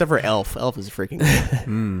just except for Elf. Elf is freaking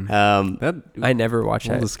good. That I never watch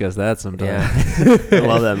we'll that. discuss that sometime. Yeah, I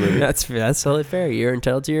love that movie. that's totally fair. You're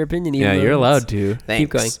entitled to your opinion. even Yeah, though you're it's- allowed to. Keep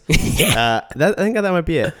going. Thanks. I think that might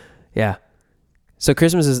be it. Yeah. So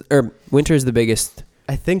Christmas or winter is the biggest.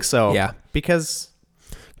 I think so. Yeah. Because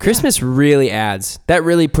Christmas really adds. That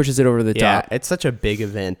really pushes it over the yeah, top. it's such a big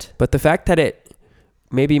event. But the fact that it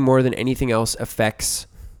maybe more than anything else affects,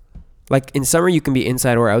 like in summer you can be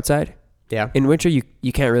inside or outside. Yeah. In winter you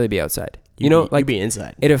can't really be outside. You know, you like be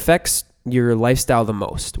inside. it affects your lifestyle the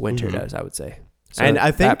most. Winter Mhm. does, I would say. So And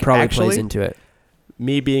I think that probably actually- plays into it.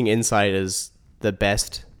 Me being inside is the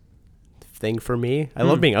best thing for me. I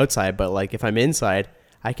love being outside, but like if I'm inside,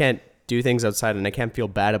 I can't do things outside, and I can't feel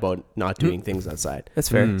bad about not doing things outside. That's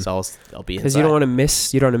fair. Mm. So I'll be inside. Because you don't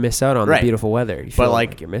want to miss out on Right. the beautiful weather. You feel But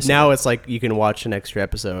like you're missing now, it. it's like you can watch an extra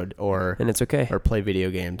episode or And it's okay. play video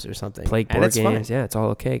games or something. Play And board it's fun. games. Yeah, it's all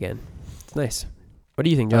okay again. It's nice. What do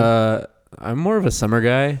you think, John? I'm more of a summer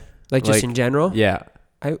guy. like just like- in general? Yeah.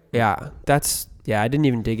 I didn't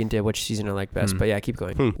even dig into which season I like best, but yeah, keep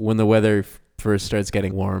going. When the weather first starts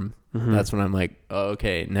getting warm, Mhm. that's when I'm like, oh,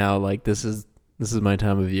 okay, now like this is my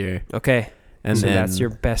time of year. Okay. And so then that's your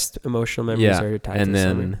best emotional memories yeah, are tied and to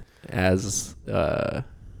then summer. as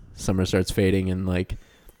summer starts fading and like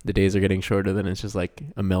the days are getting shorter, then it's just like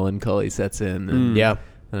a melancholy sets in, and, Yeah.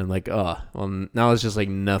 and I'm like, oh, well, now it's just like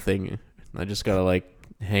nothing. I just gotta like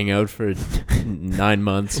hang out for 9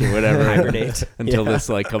 months or whatever Hibernate. until Yeah. this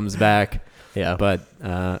like comes back. Yeah. But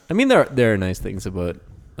I mean, there are nice things about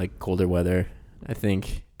like colder weather, I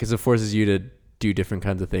think, because it forces you to do different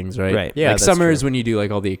kinds of things, right? Right. Yeah, like that's summer true. is when you do like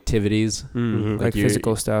all the activities, Mhm. Like you're-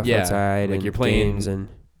 physical stuff yeah, outside, like and you're playing- games and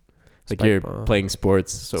like spike you're ball. playing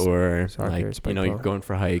sports or soccer, like spike you're ball. going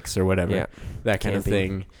for hikes or whatever, Yeah. that kind of Camping.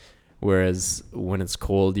 thing. Whereas when it's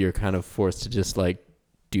cold, you're kind of forced to just like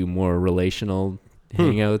do more relational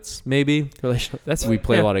hangouts. Maybe Relational. That's we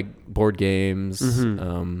play yeah. a lot of board games.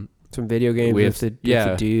 Mhm. Some video games we with have- the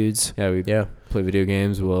yeah. dudes. Yeah, we Yeah. play video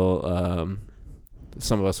games. We'll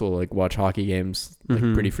some of us will like watch hockey games like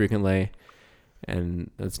Mhm. pretty frequently, and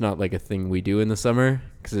it's not like a thing we do in the summer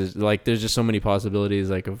because there's just so many possibilities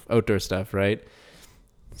like of outdoor stuff, right?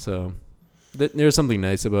 So there's something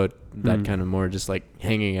nice about that kind of more just like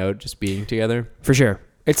hanging out, just being together. For sure.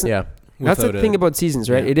 It's Yeah. that's the without thing a- about seasons,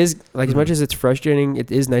 right? yeah. It is like as Mhm. much as it's frustrating,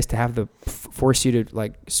 it is nice to have the force you to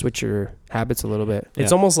like switch your habits a little bit.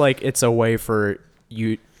 It's Yeah. almost like it's a way for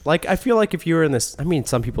you. Like, I feel like if you were in this, I mean,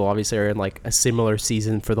 some people obviously are in like a similar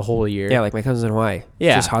season for the whole year. Yeah, like my cousin's in Hawaii. Yeah.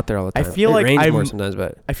 It's just hot there all the I time. feel it like rains more I'm- sometimes,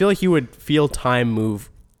 but I feel like you would feel time move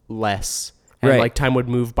less. And Right. like time would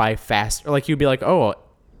move by faster. Like you'd be like, oh,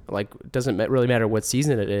 like it doesn't really matter what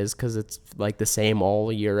season it is because it's like the same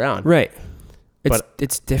all year round. right. But-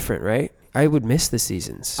 It's different, right? I would miss the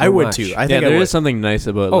seasons. so I would much. too. I yeah, think there I would. is something nice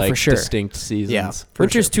about Oh, like for sure. distinct seasons. Yeah. For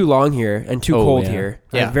Winter's too long here and too Oh, cold yeah. here.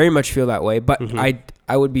 Yeah. I very much feel that way, but Mhm.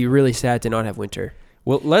 I would be really sad to not have winter.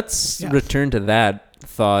 Well, let's Yeah. return to that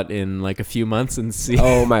thought in like a few months and see.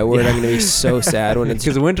 Oh my word, I'm gonna be so sad when it's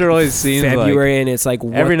Because winter always seems like February and it's like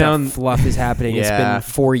what every the now and- fluff is happening. It's Yeah. been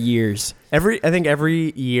 4 years. I think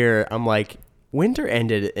every year I'm like, winter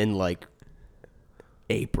ended in like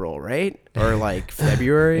April, right? Or like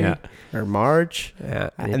February Yeah. or March. Yeah,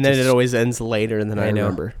 And then it always ends later than I I know.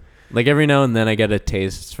 remember. like every now and then I get a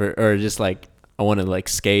taste for, or just like I want to like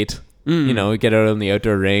skate. Mm. You know, get out on the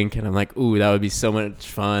outdoor rink, and I'm like, ooh, that would be so much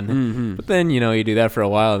fun. Mm-hmm. But then you know you do that for a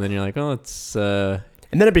while, and then you're like, oh, it's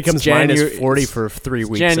And then it becomes January- minus 40 for 3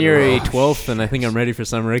 weeks. in a January row. 12th, and I think I'm ready for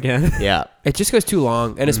summer again. Yeah. It just goes too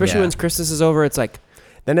long, and especially Yeah. once Christmas is over, it's like,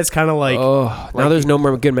 Then it's kind of like, now like- there's no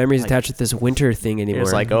more good memories like- attached with this winter thing anymore.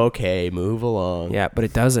 it's like, okay, move along. yeah, but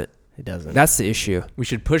it doesn't. It doesn't. That's the issue. We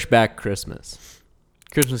should push back Christmas.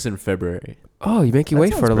 Christmas in February. Oh, you make you That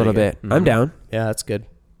wait for it a sounds little pretty bit. good. I'm Mhm. down. Yeah, that's good.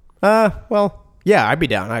 Well, yeah, I'd be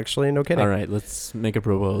down, actually. No kidding. All right, let's make a That's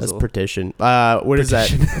proposal. petition. What is that?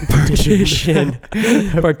 Partition.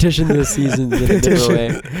 Partition the seasons in a different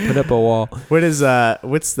way. Put up a wall. What is,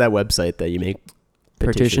 what's that website that you make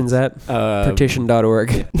Partitions at Uh,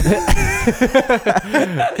 partition.org.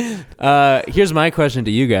 Here's my question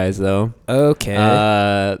to you guys, though.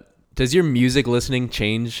 Okay. Does your music listening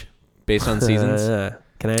change based on seasons?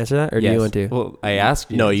 Can I answer that, or do Yes. you want to? Well, I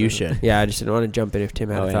asked you. No, so- you should. Yeah, I just didn't want to jump in if Tim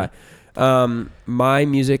had Oh, a yeah. thought. My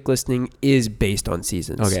music listening is based on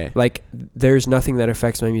seasons. Okay. Like, there's nothing that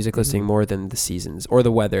affects my music listening more than the seasons or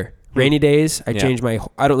the weather. Rainy days, I Yeah. change my.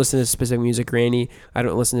 I don't listen to specific music. Rainy, I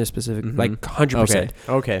don't listen to specific Mhm. like 100%.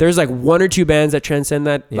 Okay. There's like one or two bands that transcend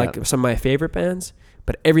that, Yeah. like some of my favorite bands,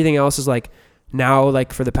 but everything else is like now,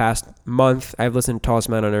 like for the past month, I've listened to Tallest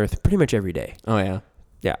Man on Earth pretty much every day. Oh yeah.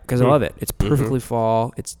 Yeah, because I Hmm. love it. It's perfectly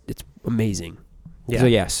fall. It's amazing. Yeah. So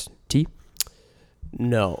yes, T.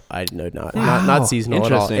 No, I no not Wow. not seasonal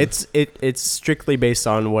at all. Interesting. It's strictly based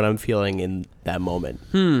on what I'm feeling in that moment,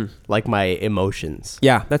 like my emotions.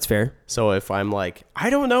 Yeah, that's fair. So if I'm like, I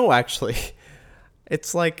don't know, actually,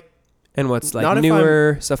 it's like, And what's like Not if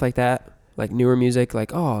newer stuff like that, like newer music,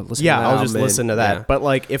 like listen. yeah, to that I'll just album and- listen to that. yeah. But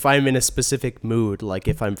like, if I'm in a specific mood, like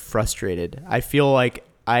if I'm frustrated, I feel like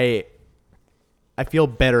I feel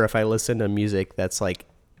better if I listen to music that's like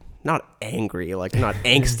not angry, like not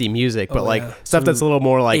angsty music, but Oh, like yeah. stuff that's a little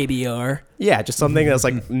more like ABR. yeah, just something that's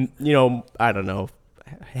like I don't know,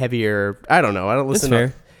 heavier. I don't know. I don't That's listen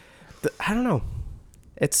fair. to. I don't know.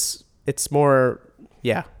 It's more.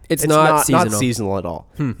 Yeah, It's not seasonal. seasonal at all.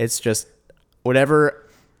 It's just whatever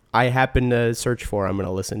I happen to search for, I'm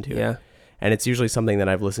gonna listen to. Yeah, And it's usually something that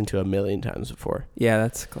I've listened to a million times before. yeah,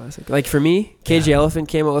 that's classic. Like for me, KG Elephant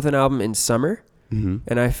came out with an album in summer, Mm-hmm.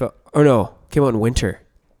 and I felt. Oh no, came out in winter.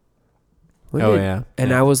 When Oh did- yeah. And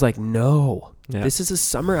yeah. I was like, no, Yeah. this is a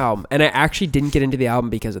summer album. And I actually didn't get into the album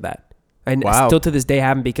because of that. I Wow. still to this day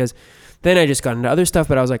haven't, because then I just got into other stuff,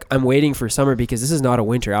 but I was like, I'm waiting for summer because this is not a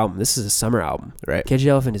winter album. This is a summer album. Right. KG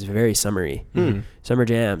Elephant is very summery. Mhm. Summer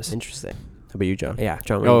jams. Interesting. How about you, John? Yeah,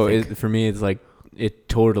 John. What do Oh, you think? for me, it's like it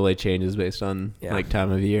totally changes based on Yeah. like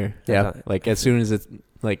time of year. Yeah. Like as soon as it's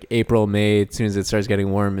like April, May, as soon as it starts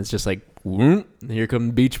getting warm, it's just like, whoop, here come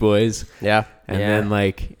the Beach Boys. Yeah. And Yeah. then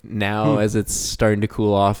like now as it's starting to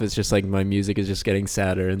cool off, it's just like my music is just getting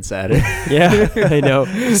sadder and sadder. Yeah, I know.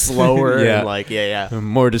 Slower. Yeah. And like yeah.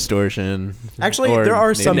 More distortion. Actually, Or there are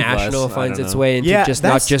maybe some less, National I finds don't its know. way into Yeah, just not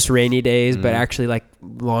that's- just rainy days, but Mm. actually like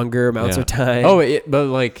longer amounts Yeah. of time. Oh, but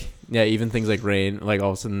like yeah, even things like rain, like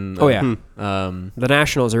all of a sudden. Oh, yeah. Um, The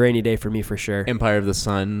National is a rainy day for me for sure. Empire of the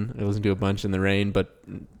Sun. I listened to a bunch in the rain, but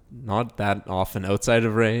not that often outside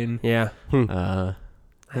of rain. Yeah. Uh,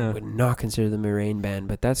 I yeah. would not consider them a rain band,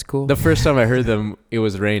 but that's cool. The first time I heard them, it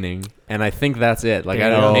was raining, and I think that's it. Like There I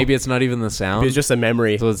you don't know, go. maybe it's not even the sound. It's just a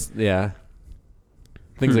memory. So it's yeah,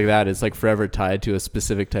 things like that. It's like forever tied to a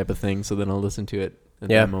specific type of thing. So then I'll listen to it at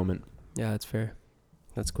Yeah. that moment. Yeah, that's fair.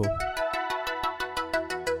 That's cool.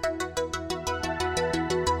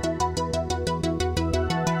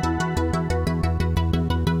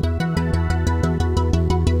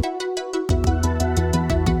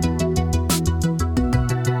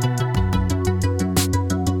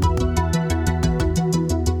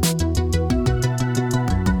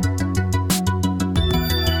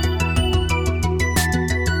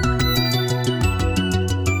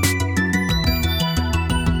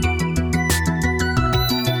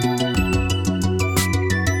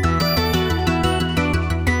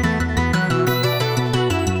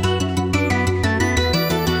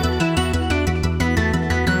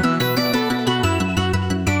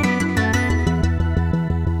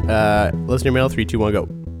 Listener mail 321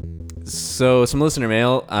 go. So some listener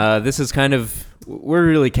mail. This is kind of we're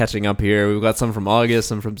really catching up here. We've got some from August,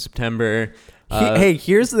 some from September. Hey,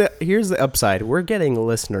 here's the upside. We're getting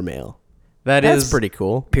listener mail. That's That's pretty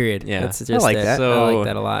cool. Period. Yeah. That's just I like it. that. I So- like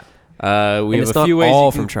that a lot. We And have it's a not few ways. all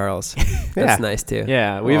you from can, Charles. Yeah. That's nice too.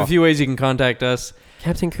 yeah, we have Oh. a few ways you can contact us.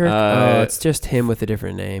 Captain Kirk. Uh, it's just him with a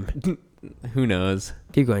different name. Who knows?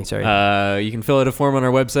 Keep going. Sorry. You can fill out a form on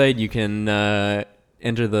our website. You can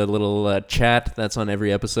enter the little chat that's on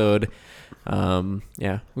every episode.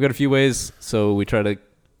 Yeah, we got a few ways, so we try to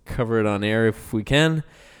cover it on air if we can.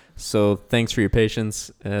 So thanks for your patience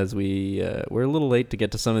as we're a little late to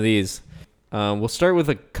get to some of these. We'll start with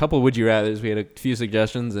a couple would you rathers. We had a few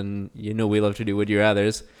suggestions, and we love to do would you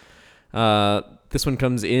rathers. This one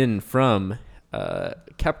comes in from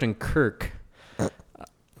Captain Kirk.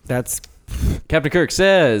 That's Captain Kirk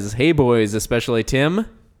says, "Hey boys, especially Tim."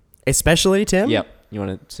 Especially Tim? Yep. You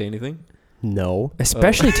want to say anything? No.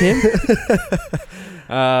 especially Tim.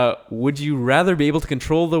 Would you rather be able to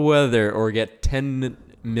control the weather or get $10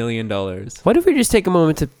 million? What if we just take a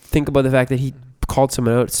moment to think about the fact that he called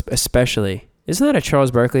someone out, especially? Isn't that a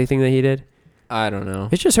Charles Barkley thing that he did? I don't know.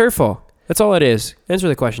 It's just hurtful. That's all it is. Answer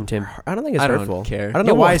the question, Tim. I don't think it's I don't hurtful. care. I don't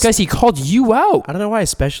know why. Because he called you out. I don't know why,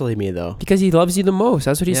 especially me though. Because he loves you the most.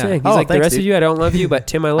 That's what he's Yeah. saying. He's Oh, like, the thanks, rest of dude. you, I don't love you, but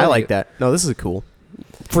Tim, I love I you. like that. No, this is cool.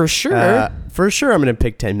 For sure. For sure, I'm gonna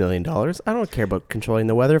pick $10 million. I don't care about controlling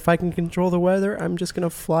the weather. If I can control the weather, I'm just gonna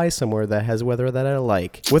fly somewhere that has weather that I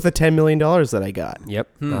like with the $10 million that I got. Yep.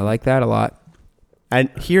 I like that a lot. And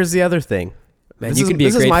here's the other thing. Man, This you is- could be a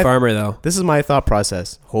this is great my- farmer, though. This is my thought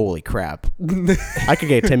process. Holy crap! I could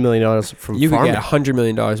get $10 million from You could farming. get $100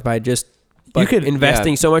 million by just You could-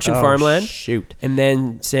 investing so much in Oh, farmland Shoot. and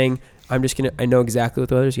then saying, I know exactly what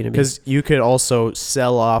the weather's going to be. Because you could also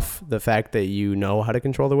sell off the fact that you know how to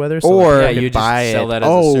control the weather. Or- like Yeah, you could you buy just sell it. that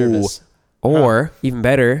as a service. Or, even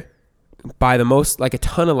better, buy the most, like a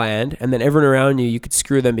ton of land, and then everyone around you could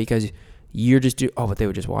screw them because you're just but they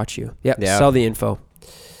would just watch you. Yep. Yeah. Sell the info.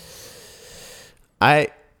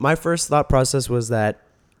 My first thought process was that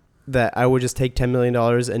I would just take $10 million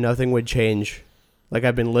and nothing would change. Like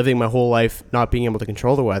I've been living my whole life not being able to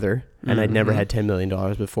control the weather, and I'd never had $10 million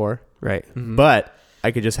before. Right. Mhm. But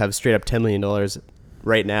I could just have straight up $10 million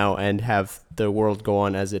right now and have the world go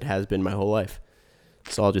on as it has been my whole life.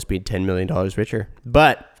 So I'll just be $10 million richer.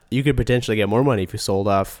 But you could potentially get more money if you sold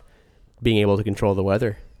off being able to control the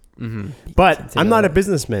weather. Mm-hmm. But I'm not a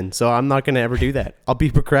businessman, so I'm not going to ever do that. I'll be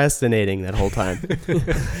procrastinating that whole time. But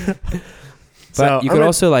you I'm could gonna-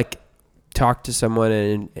 also like talk to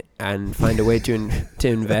someone and find a way to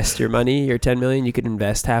invest your money, your 10 million. You could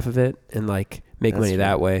invest half of it and like make That's money true.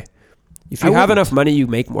 that way. If I you have wouldn't. enough money, you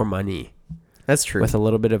make more money That's true. with a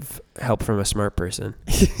little bit of help from a smart person.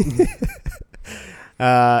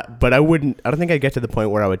 But I don't think I'd get to the point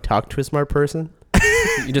where I would talk to a smart person.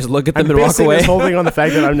 You just look at them I'm and walk basing away. this whole thing on the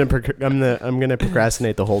fact that I'm gonna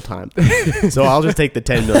procrastinate the whole time. So I'll just take the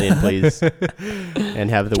 10 million, please, and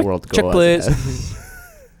have the world go. Check, as please. it has.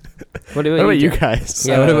 What What about you John? guys?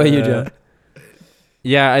 Yeah, what about you, John?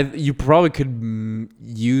 Yeah, you probably could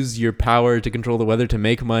use your power to control the weather to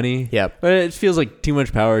make money. Yep. But it feels like too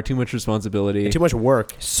much power, too much responsibility. Too much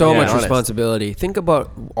work. So Yeah, much honest. responsibility. Think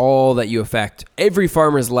about all that you affect. Every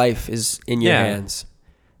farmer's life is in your Yeah. hands.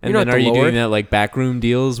 And You're then not are the you Lord. doing that like backroom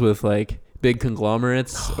deals with like big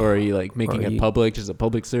conglomerates, or are you like making Or it you- public, just a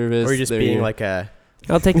public service? Or you're just There being you- like a.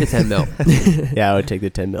 I'll take the 10 mil. Yeah, I would take the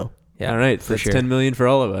 10 mil. Yeah, all right, for that's sure. 10 million for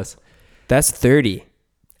all of us. That's 30.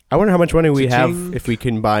 I wonder how much money we have Cha-ching. if we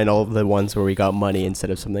combine all of the ones where we got money instead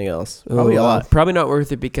of something else. Probably a lot. Probably not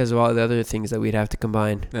worth it because of all the other things that we'd have to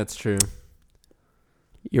combine. That's true.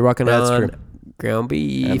 You're walking That's on true. ground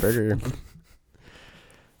beef. Hamburger.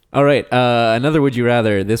 All right, another would you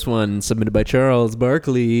rather. This one submitted by Charles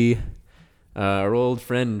Barkley, our old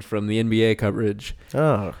friend from the NBA coverage.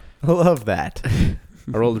 Oh, I love that.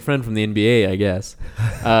 Our old friend from the NBA, I guess.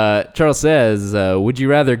 Charles says, would you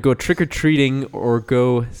rather go trick-or-treating or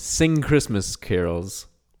go sing Christmas carols?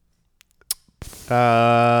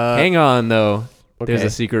 Hang on, though. There's okay.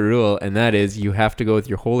 a secret rule, and that is you have to go with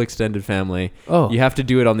your whole extended family. Oh, You have to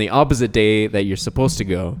do it on the opposite day that you're supposed to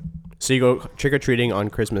go. So you go trick or treating on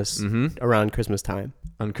Christmas, Mm-hmm. around Christmas time,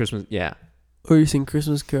 On Christmas, yeah. or you sing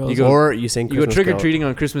Christmas carols. You go- or you sing. You go Christmas trick-or-treating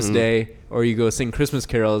on Christmas Mm. Day, or you go sing Christmas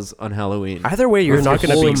carols on Halloween. Either way, you're With not your going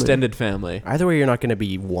to whole be. extended family. Either way, you're not going to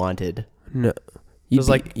be wanted. No, you'd Just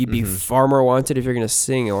be, like- you'd be Mhm. far more wanted if you're gonna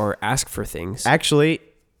sing or ask for things. Actually,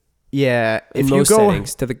 yeah. In If you most go,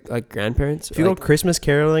 settings, to the like grandparents, if you like, go Christmas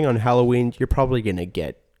caroling on Halloween, you're probably going to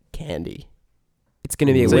get candy. it's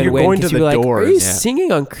gonna be a So you're win-win. going to 'cause the you're like, are doors. you Yeah.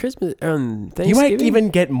 singing on Christmas on Thanksgiving? You might even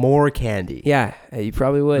get more candy. Yeah, you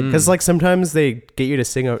probably would. Mm. Because like sometimes they get you to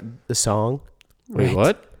sing the song, Wait, Right.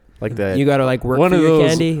 what? like the You gotta like work One for of your those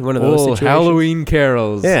candy. One of those old situations. Halloween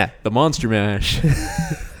carols. Yeah. The Monster Mash.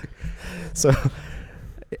 So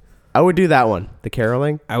I would do that one, the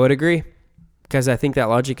caroling. I would agree, because I think that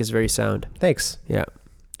logic is very sound. Thanks, Yeah,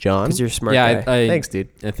 John. because you're a smart yeah, guy. Thanks, dude.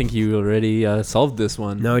 I think you already solved this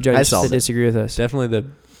one. No, John, I you just have solved to it. disagree with us. Definitely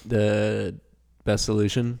the best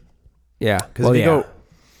solution. Yeah, Because if you go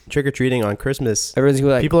trick or treating on Christmas, everyone's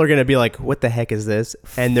gonna be like, people are gonna be like, "What the heck is this?"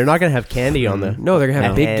 And they're not gonna have candy on the. no, they're gonna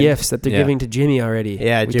have No. big And- gifts that they're Yeah. giving to Jimmy already.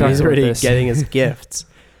 Yeah, We Jimmy's talked about already this. getting his gifts.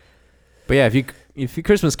 But yeah, if you if you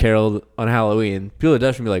Christmas caroled on Halloween, people would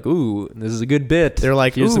definitely be like, "Ooh, this is a good bit." They're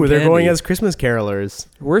like, Here's some ooh, they're going candy." as Christmas carolers.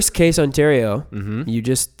 Worst case, Ontario, Mhm. you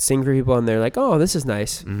just sing for people and they're like, oh, this is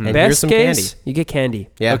nice. Mhm. And here's Best some case, you get candy.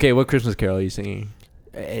 Yeah. Okay, what Christmas carol are you singing?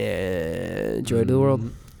 Joy to the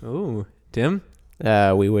world. Oh, Tim.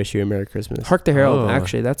 We wish you a Merry Christmas. Hark the Herald. Oh.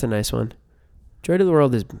 Actually, that's a nice one. Joy to the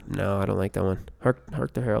world is no, I don't like that one.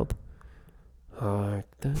 Hark the Herald.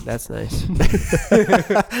 That's nice.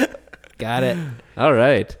 Got it. All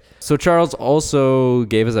right. So Charles also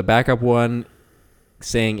gave us a backup one,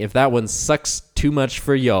 saying if that one sucks too much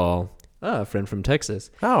for y'all. A friend from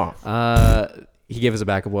Texas. Oh. He gave us a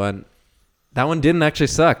backup one. That one didn't actually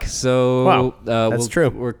suck. So Wow, that's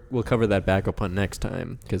true. We'll cover that backup one next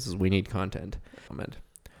time because we need content. Comment.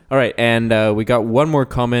 All right, and we got one more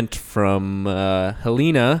comment from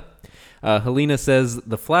Helena. Helena says,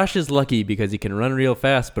 the Flash is lucky because he can run real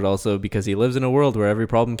fast, but also because he lives in a world where every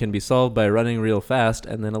problem can be solved by running real fast,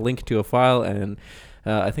 and then a link to a file, and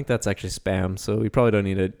I think that's actually spam, so we probably don't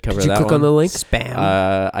need to cover Did you that click one. on the link? Spam.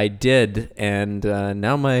 I did, and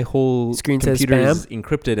now my whole Screen says computer is spam?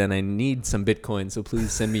 encrypted, and I need some Bitcoin, so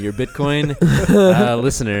please send me your Bitcoin,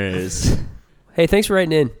 listeners. Hey, thanks for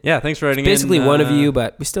writing in. Yeah, thanks for writing Basically in. one of you,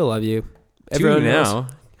 but we still love you. Two Everyone now.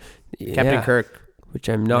 else. Captain Yeah, Kirk. which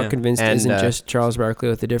I'm not Yeah. convinced And, isn't just Charles Barkley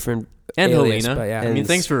with a different And alias, Helena. but yeah, I mean, And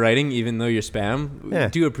thanks for writing, even though you're spam. We Yeah.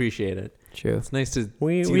 do appreciate it. true. It's nice to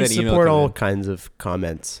We see that email support come all in. kinds of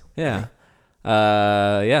comments. Yeah.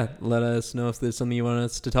 Yeah, let us know if there's something you want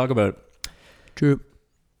us to talk about. True.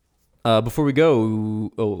 Before we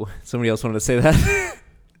go, somebody else wanted to say that.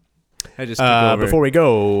 I just took over. Before we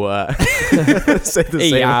go, say the Hey,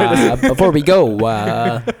 same word. before we go,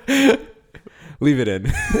 Leave it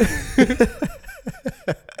in.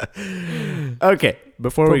 Okay,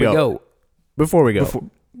 before we go.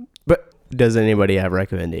 But does anybody have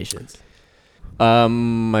recommendations?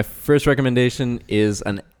 My first recommendation is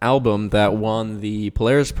an album that won the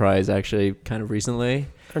Polaris Prize actually kind of recently.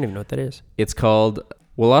 I don't even know what that is. It's called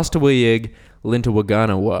Walastawayig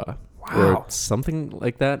Lintawaganawa. Wow. Or something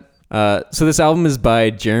like that. So this album is by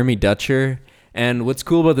Jeremy Dutcher. And what's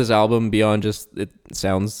cool about this album, beyond just it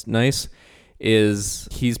sounds nice, is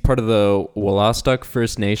he's part of the Wolastoq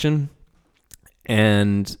First Nation.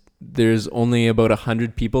 And there's only about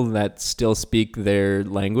 100 people that still speak their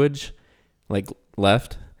language, like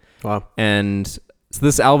left. Wow. And so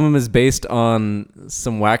this album is based on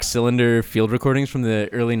some wax cylinder field recordings from the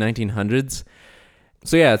early 1900s.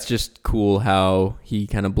 So yeah, it's just cool how he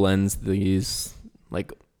kind of blends these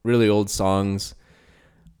like really old songs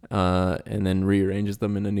and then rearranges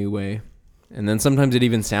them in a new way. And then sometimes it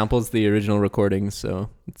even samples the original recordings. So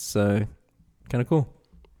it's kind of cool.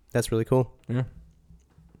 That's really cool. Yeah.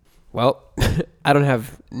 Well, I don't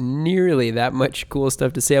have nearly that much cool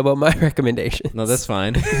stuff to say about my recommendations. No, that's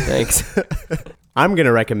fine. Thanks. I'm going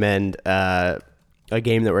to recommend a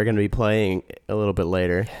game that we're going to be playing a little bit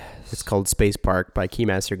later. It's called Space Park by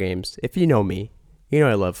Keymaster Games. If you know me, you know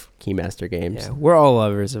I love Keymaster Games. Yeah, we're all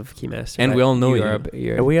lovers of Keymaster. And we all know you.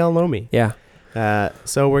 And we all know me. Yeah.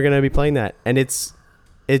 So we're going to be playing that. And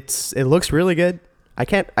it looks really good. I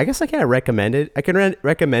guess I can't recommend it. I can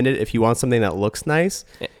recommend it if you want something that looks nice.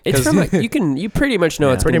 It's from you pretty much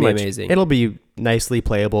know it's pretty going to much be amazing. It'll be nicely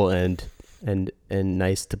playable and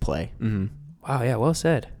nice to play. Mm-hmm. Wow, yeah, well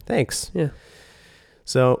said. Thanks. Yeah.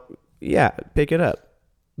 So, yeah, pick it up.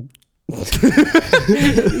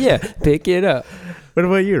 Yeah, pick it up. What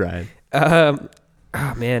about you, Ryan?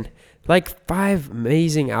 Oh man, like 5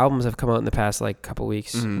 amazing albums have come out in the past like couple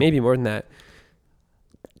weeks, Mhm. maybe more than that.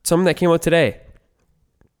 Some that came out today.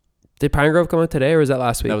 Did Pine Grove come out today, or was that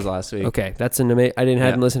last week? That was last week. Okay, that's an amazing. I hadn't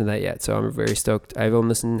Yeah. listened to that yet, so I'm very stoked. I've only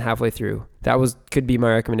listened halfway through. That could be my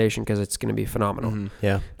recommendation because it's going to be phenomenal. Mm-hmm.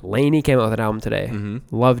 Yeah. Laney came out with an album today.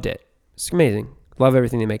 Mm-hmm. Loved it. It's amazing. Love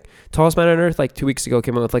everything they make. Tallest Man on Earth, like 2 weeks ago,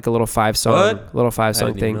 came out with like a little 5-song didn't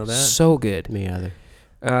even thing. know that. So good. Me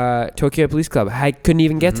either. Tokyo Police Club. I couldn't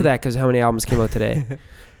even get to Mhm. that because how many albums came out today.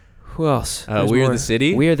 Who else? There's We Are more. the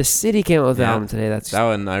City. We Are the City came out with an Yeah. album today. That's That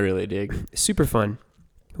one I really dig. super fun.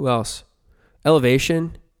 Who else?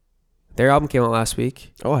 Elevation. Their album came out last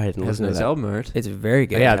week. Oh, I hadn't It has listened to nice that. album art. It's very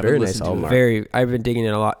good. Yeah, haven't very nice listened to album. it. art. I've been digging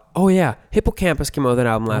it a lot. Oh yeah, Hippocampus came out with an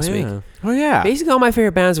album last week. Oh, yeah. Basically, all my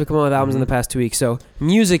favorite bands have come out with albums in Mhm. the past 2 weeks. So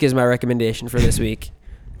music is my recommendation for this week.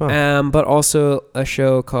 Huh. But also a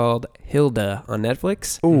show called Hilda on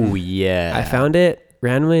Netflix. Oh, yeah. I found it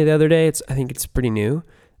randomly the other day. I think it's pretty new,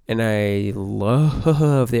 and I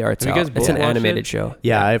love the art Have you style. guys It's both an watched animated it? show.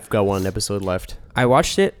 Yeah, I've got one episode left. I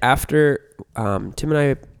watched it after Tim and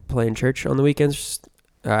I play in church on the weekends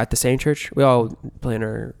at the same church. We all play in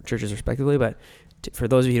our churches respectively, but For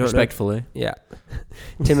those of you who don't know, Respectfully. yeah,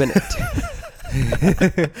 Tim and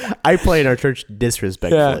I play in our church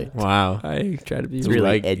disrespectfully. Wow. I try to be It's really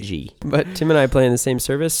Like- edgy. But Tim and I play in the same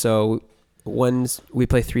service, so we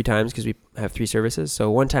play 3 times because we have 3 services. So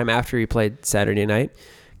one time after we played Saturday night,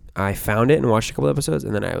 I found it and watched a couple episodes,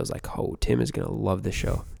 and then I was like, "Oh, Tim is gonna love this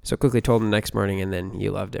show." So quickly told him the next morning, and then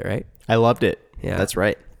you loved it, right? I loved it. Yeah, That's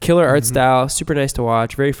right. killer art style, super nice to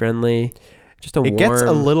watch, very friendly, just a It warm. gets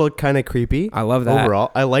a little kind of creepy. I love that.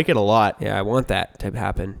 Overall, I like it a lot. Yeah, I want that to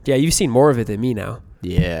happen. Yeah, you've seen more of it than me now.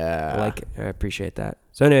 Yeah. I like it. I appreciate that.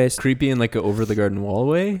 So, anyways, Creepy in like a over the garden wall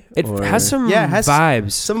way? it Or has some Yeah, it has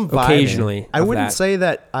vibes. some vibe. Occasionally. I of wouldn't that. say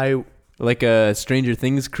that I like a Stranger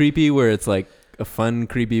Things creepy where it's like a fun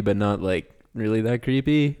creepy but not like really that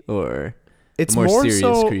creepy, or it's a more serious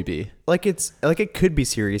so creepy. like it's like it could be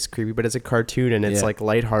serious creepy, but it's a cartoon and it's Yeah. like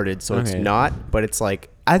lighthearted, so it's Okay. not, but it's like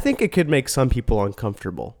I think it could make some people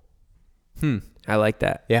uncomfortable. I like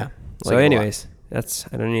that. Yeah. So, anyways,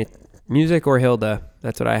 I don't need music or Hilda.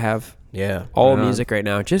 That's what I have. Yeah. All Right on. music right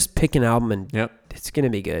now. Just pick an album and Yep. it's going to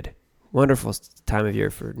be good. Wonderful time of year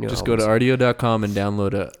for new Just albums. go to rdio.com and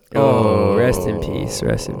download it. Oh, rest in peace.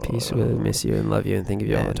 Rest in peace. We miss you and love you and think of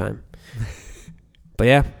you all the Man. time. But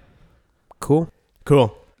yeah, cool.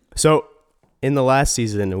 Cool. So, in the last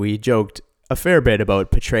season, we joked a fair bit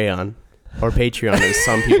about Patreon, or Patreon as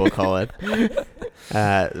some people call it.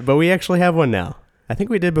 But we actually have one now. I think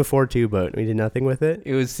we did before too, but we did nothing with it.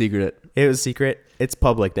 It was secret. It was secret. It's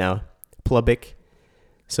public now. Public.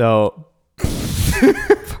 So,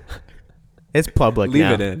 it's public Leave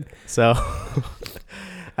now. it in. So,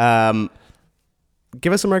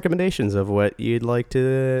 give us some recommendations of what you'd like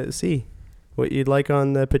to see, what you'd like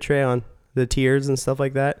on the Patreon, the tiers and stuff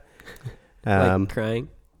like that. Like crying.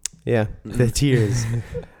 Yeah, the tiers.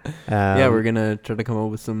 Yeah, we're gonna try to come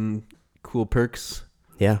up with some cool perks.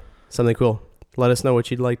 Yeah, something cool. Let us know what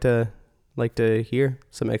you'd like to hear.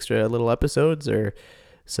 Some extra little episodes or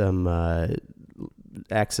some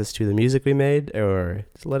access to the music we made, or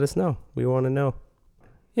just let us know. We want to know.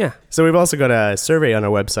 Yeah. So we've also got a survey on our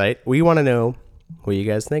website. We want to know what you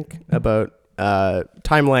guys think about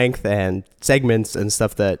time length and segments and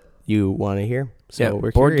stuff that you want to hear. So Yeah.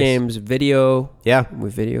 we're Board curious. games, video. Yeah, We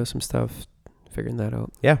video some stuff. Figuring that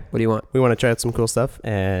out. Yeah. What do you want? we want to try out some cool stuff,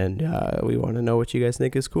 and we want to know what you guys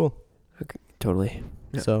think is cool. Totally.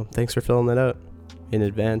 Yeah. So thanks for filling that out in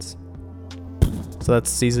advance. So that's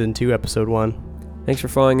season 2, episode 1. Thanks for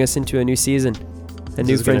following us into a new season, a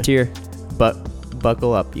new is gonna- frontier. But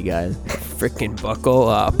buckle up, you guys. Freaking buckle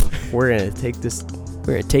up. We're gonna take this.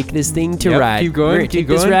 We're gonna take this thing to Yep, ride. keep going, We're gonna keep take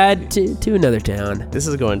this going. ride to another town. This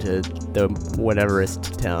is going to the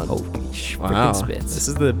whateverest town. Oh, Wow. freaking spits. This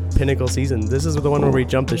is the pinnacle season. This is the one where we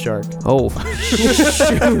jump the shark. Oh,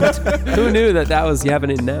 shoot. Who knew that was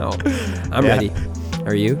happening now? I'm Yeah. ready.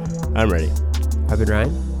 Are you? I'm ready. I've been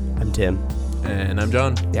Ryan. I'm Tim. And I'm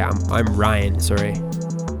John. Yeah, I'm Ryan. Sorry.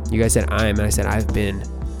 You guys said I'm, and I said I've been.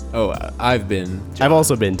 Oh, I've been. John. I've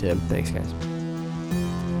also been Tim. Thanks, guys.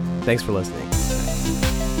 Thanks for listening.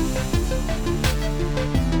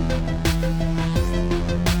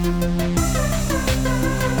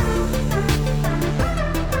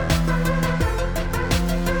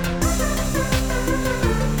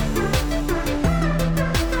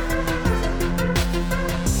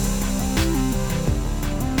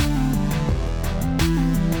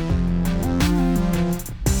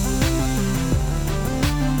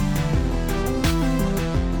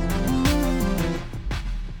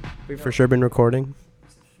 We've for sure been recording.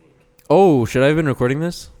 Oh, should I have been recording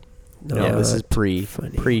this? No, this is that's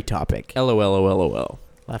funny. pre-topic. LOL.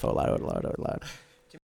 Laugh out loud, out loud, out loud.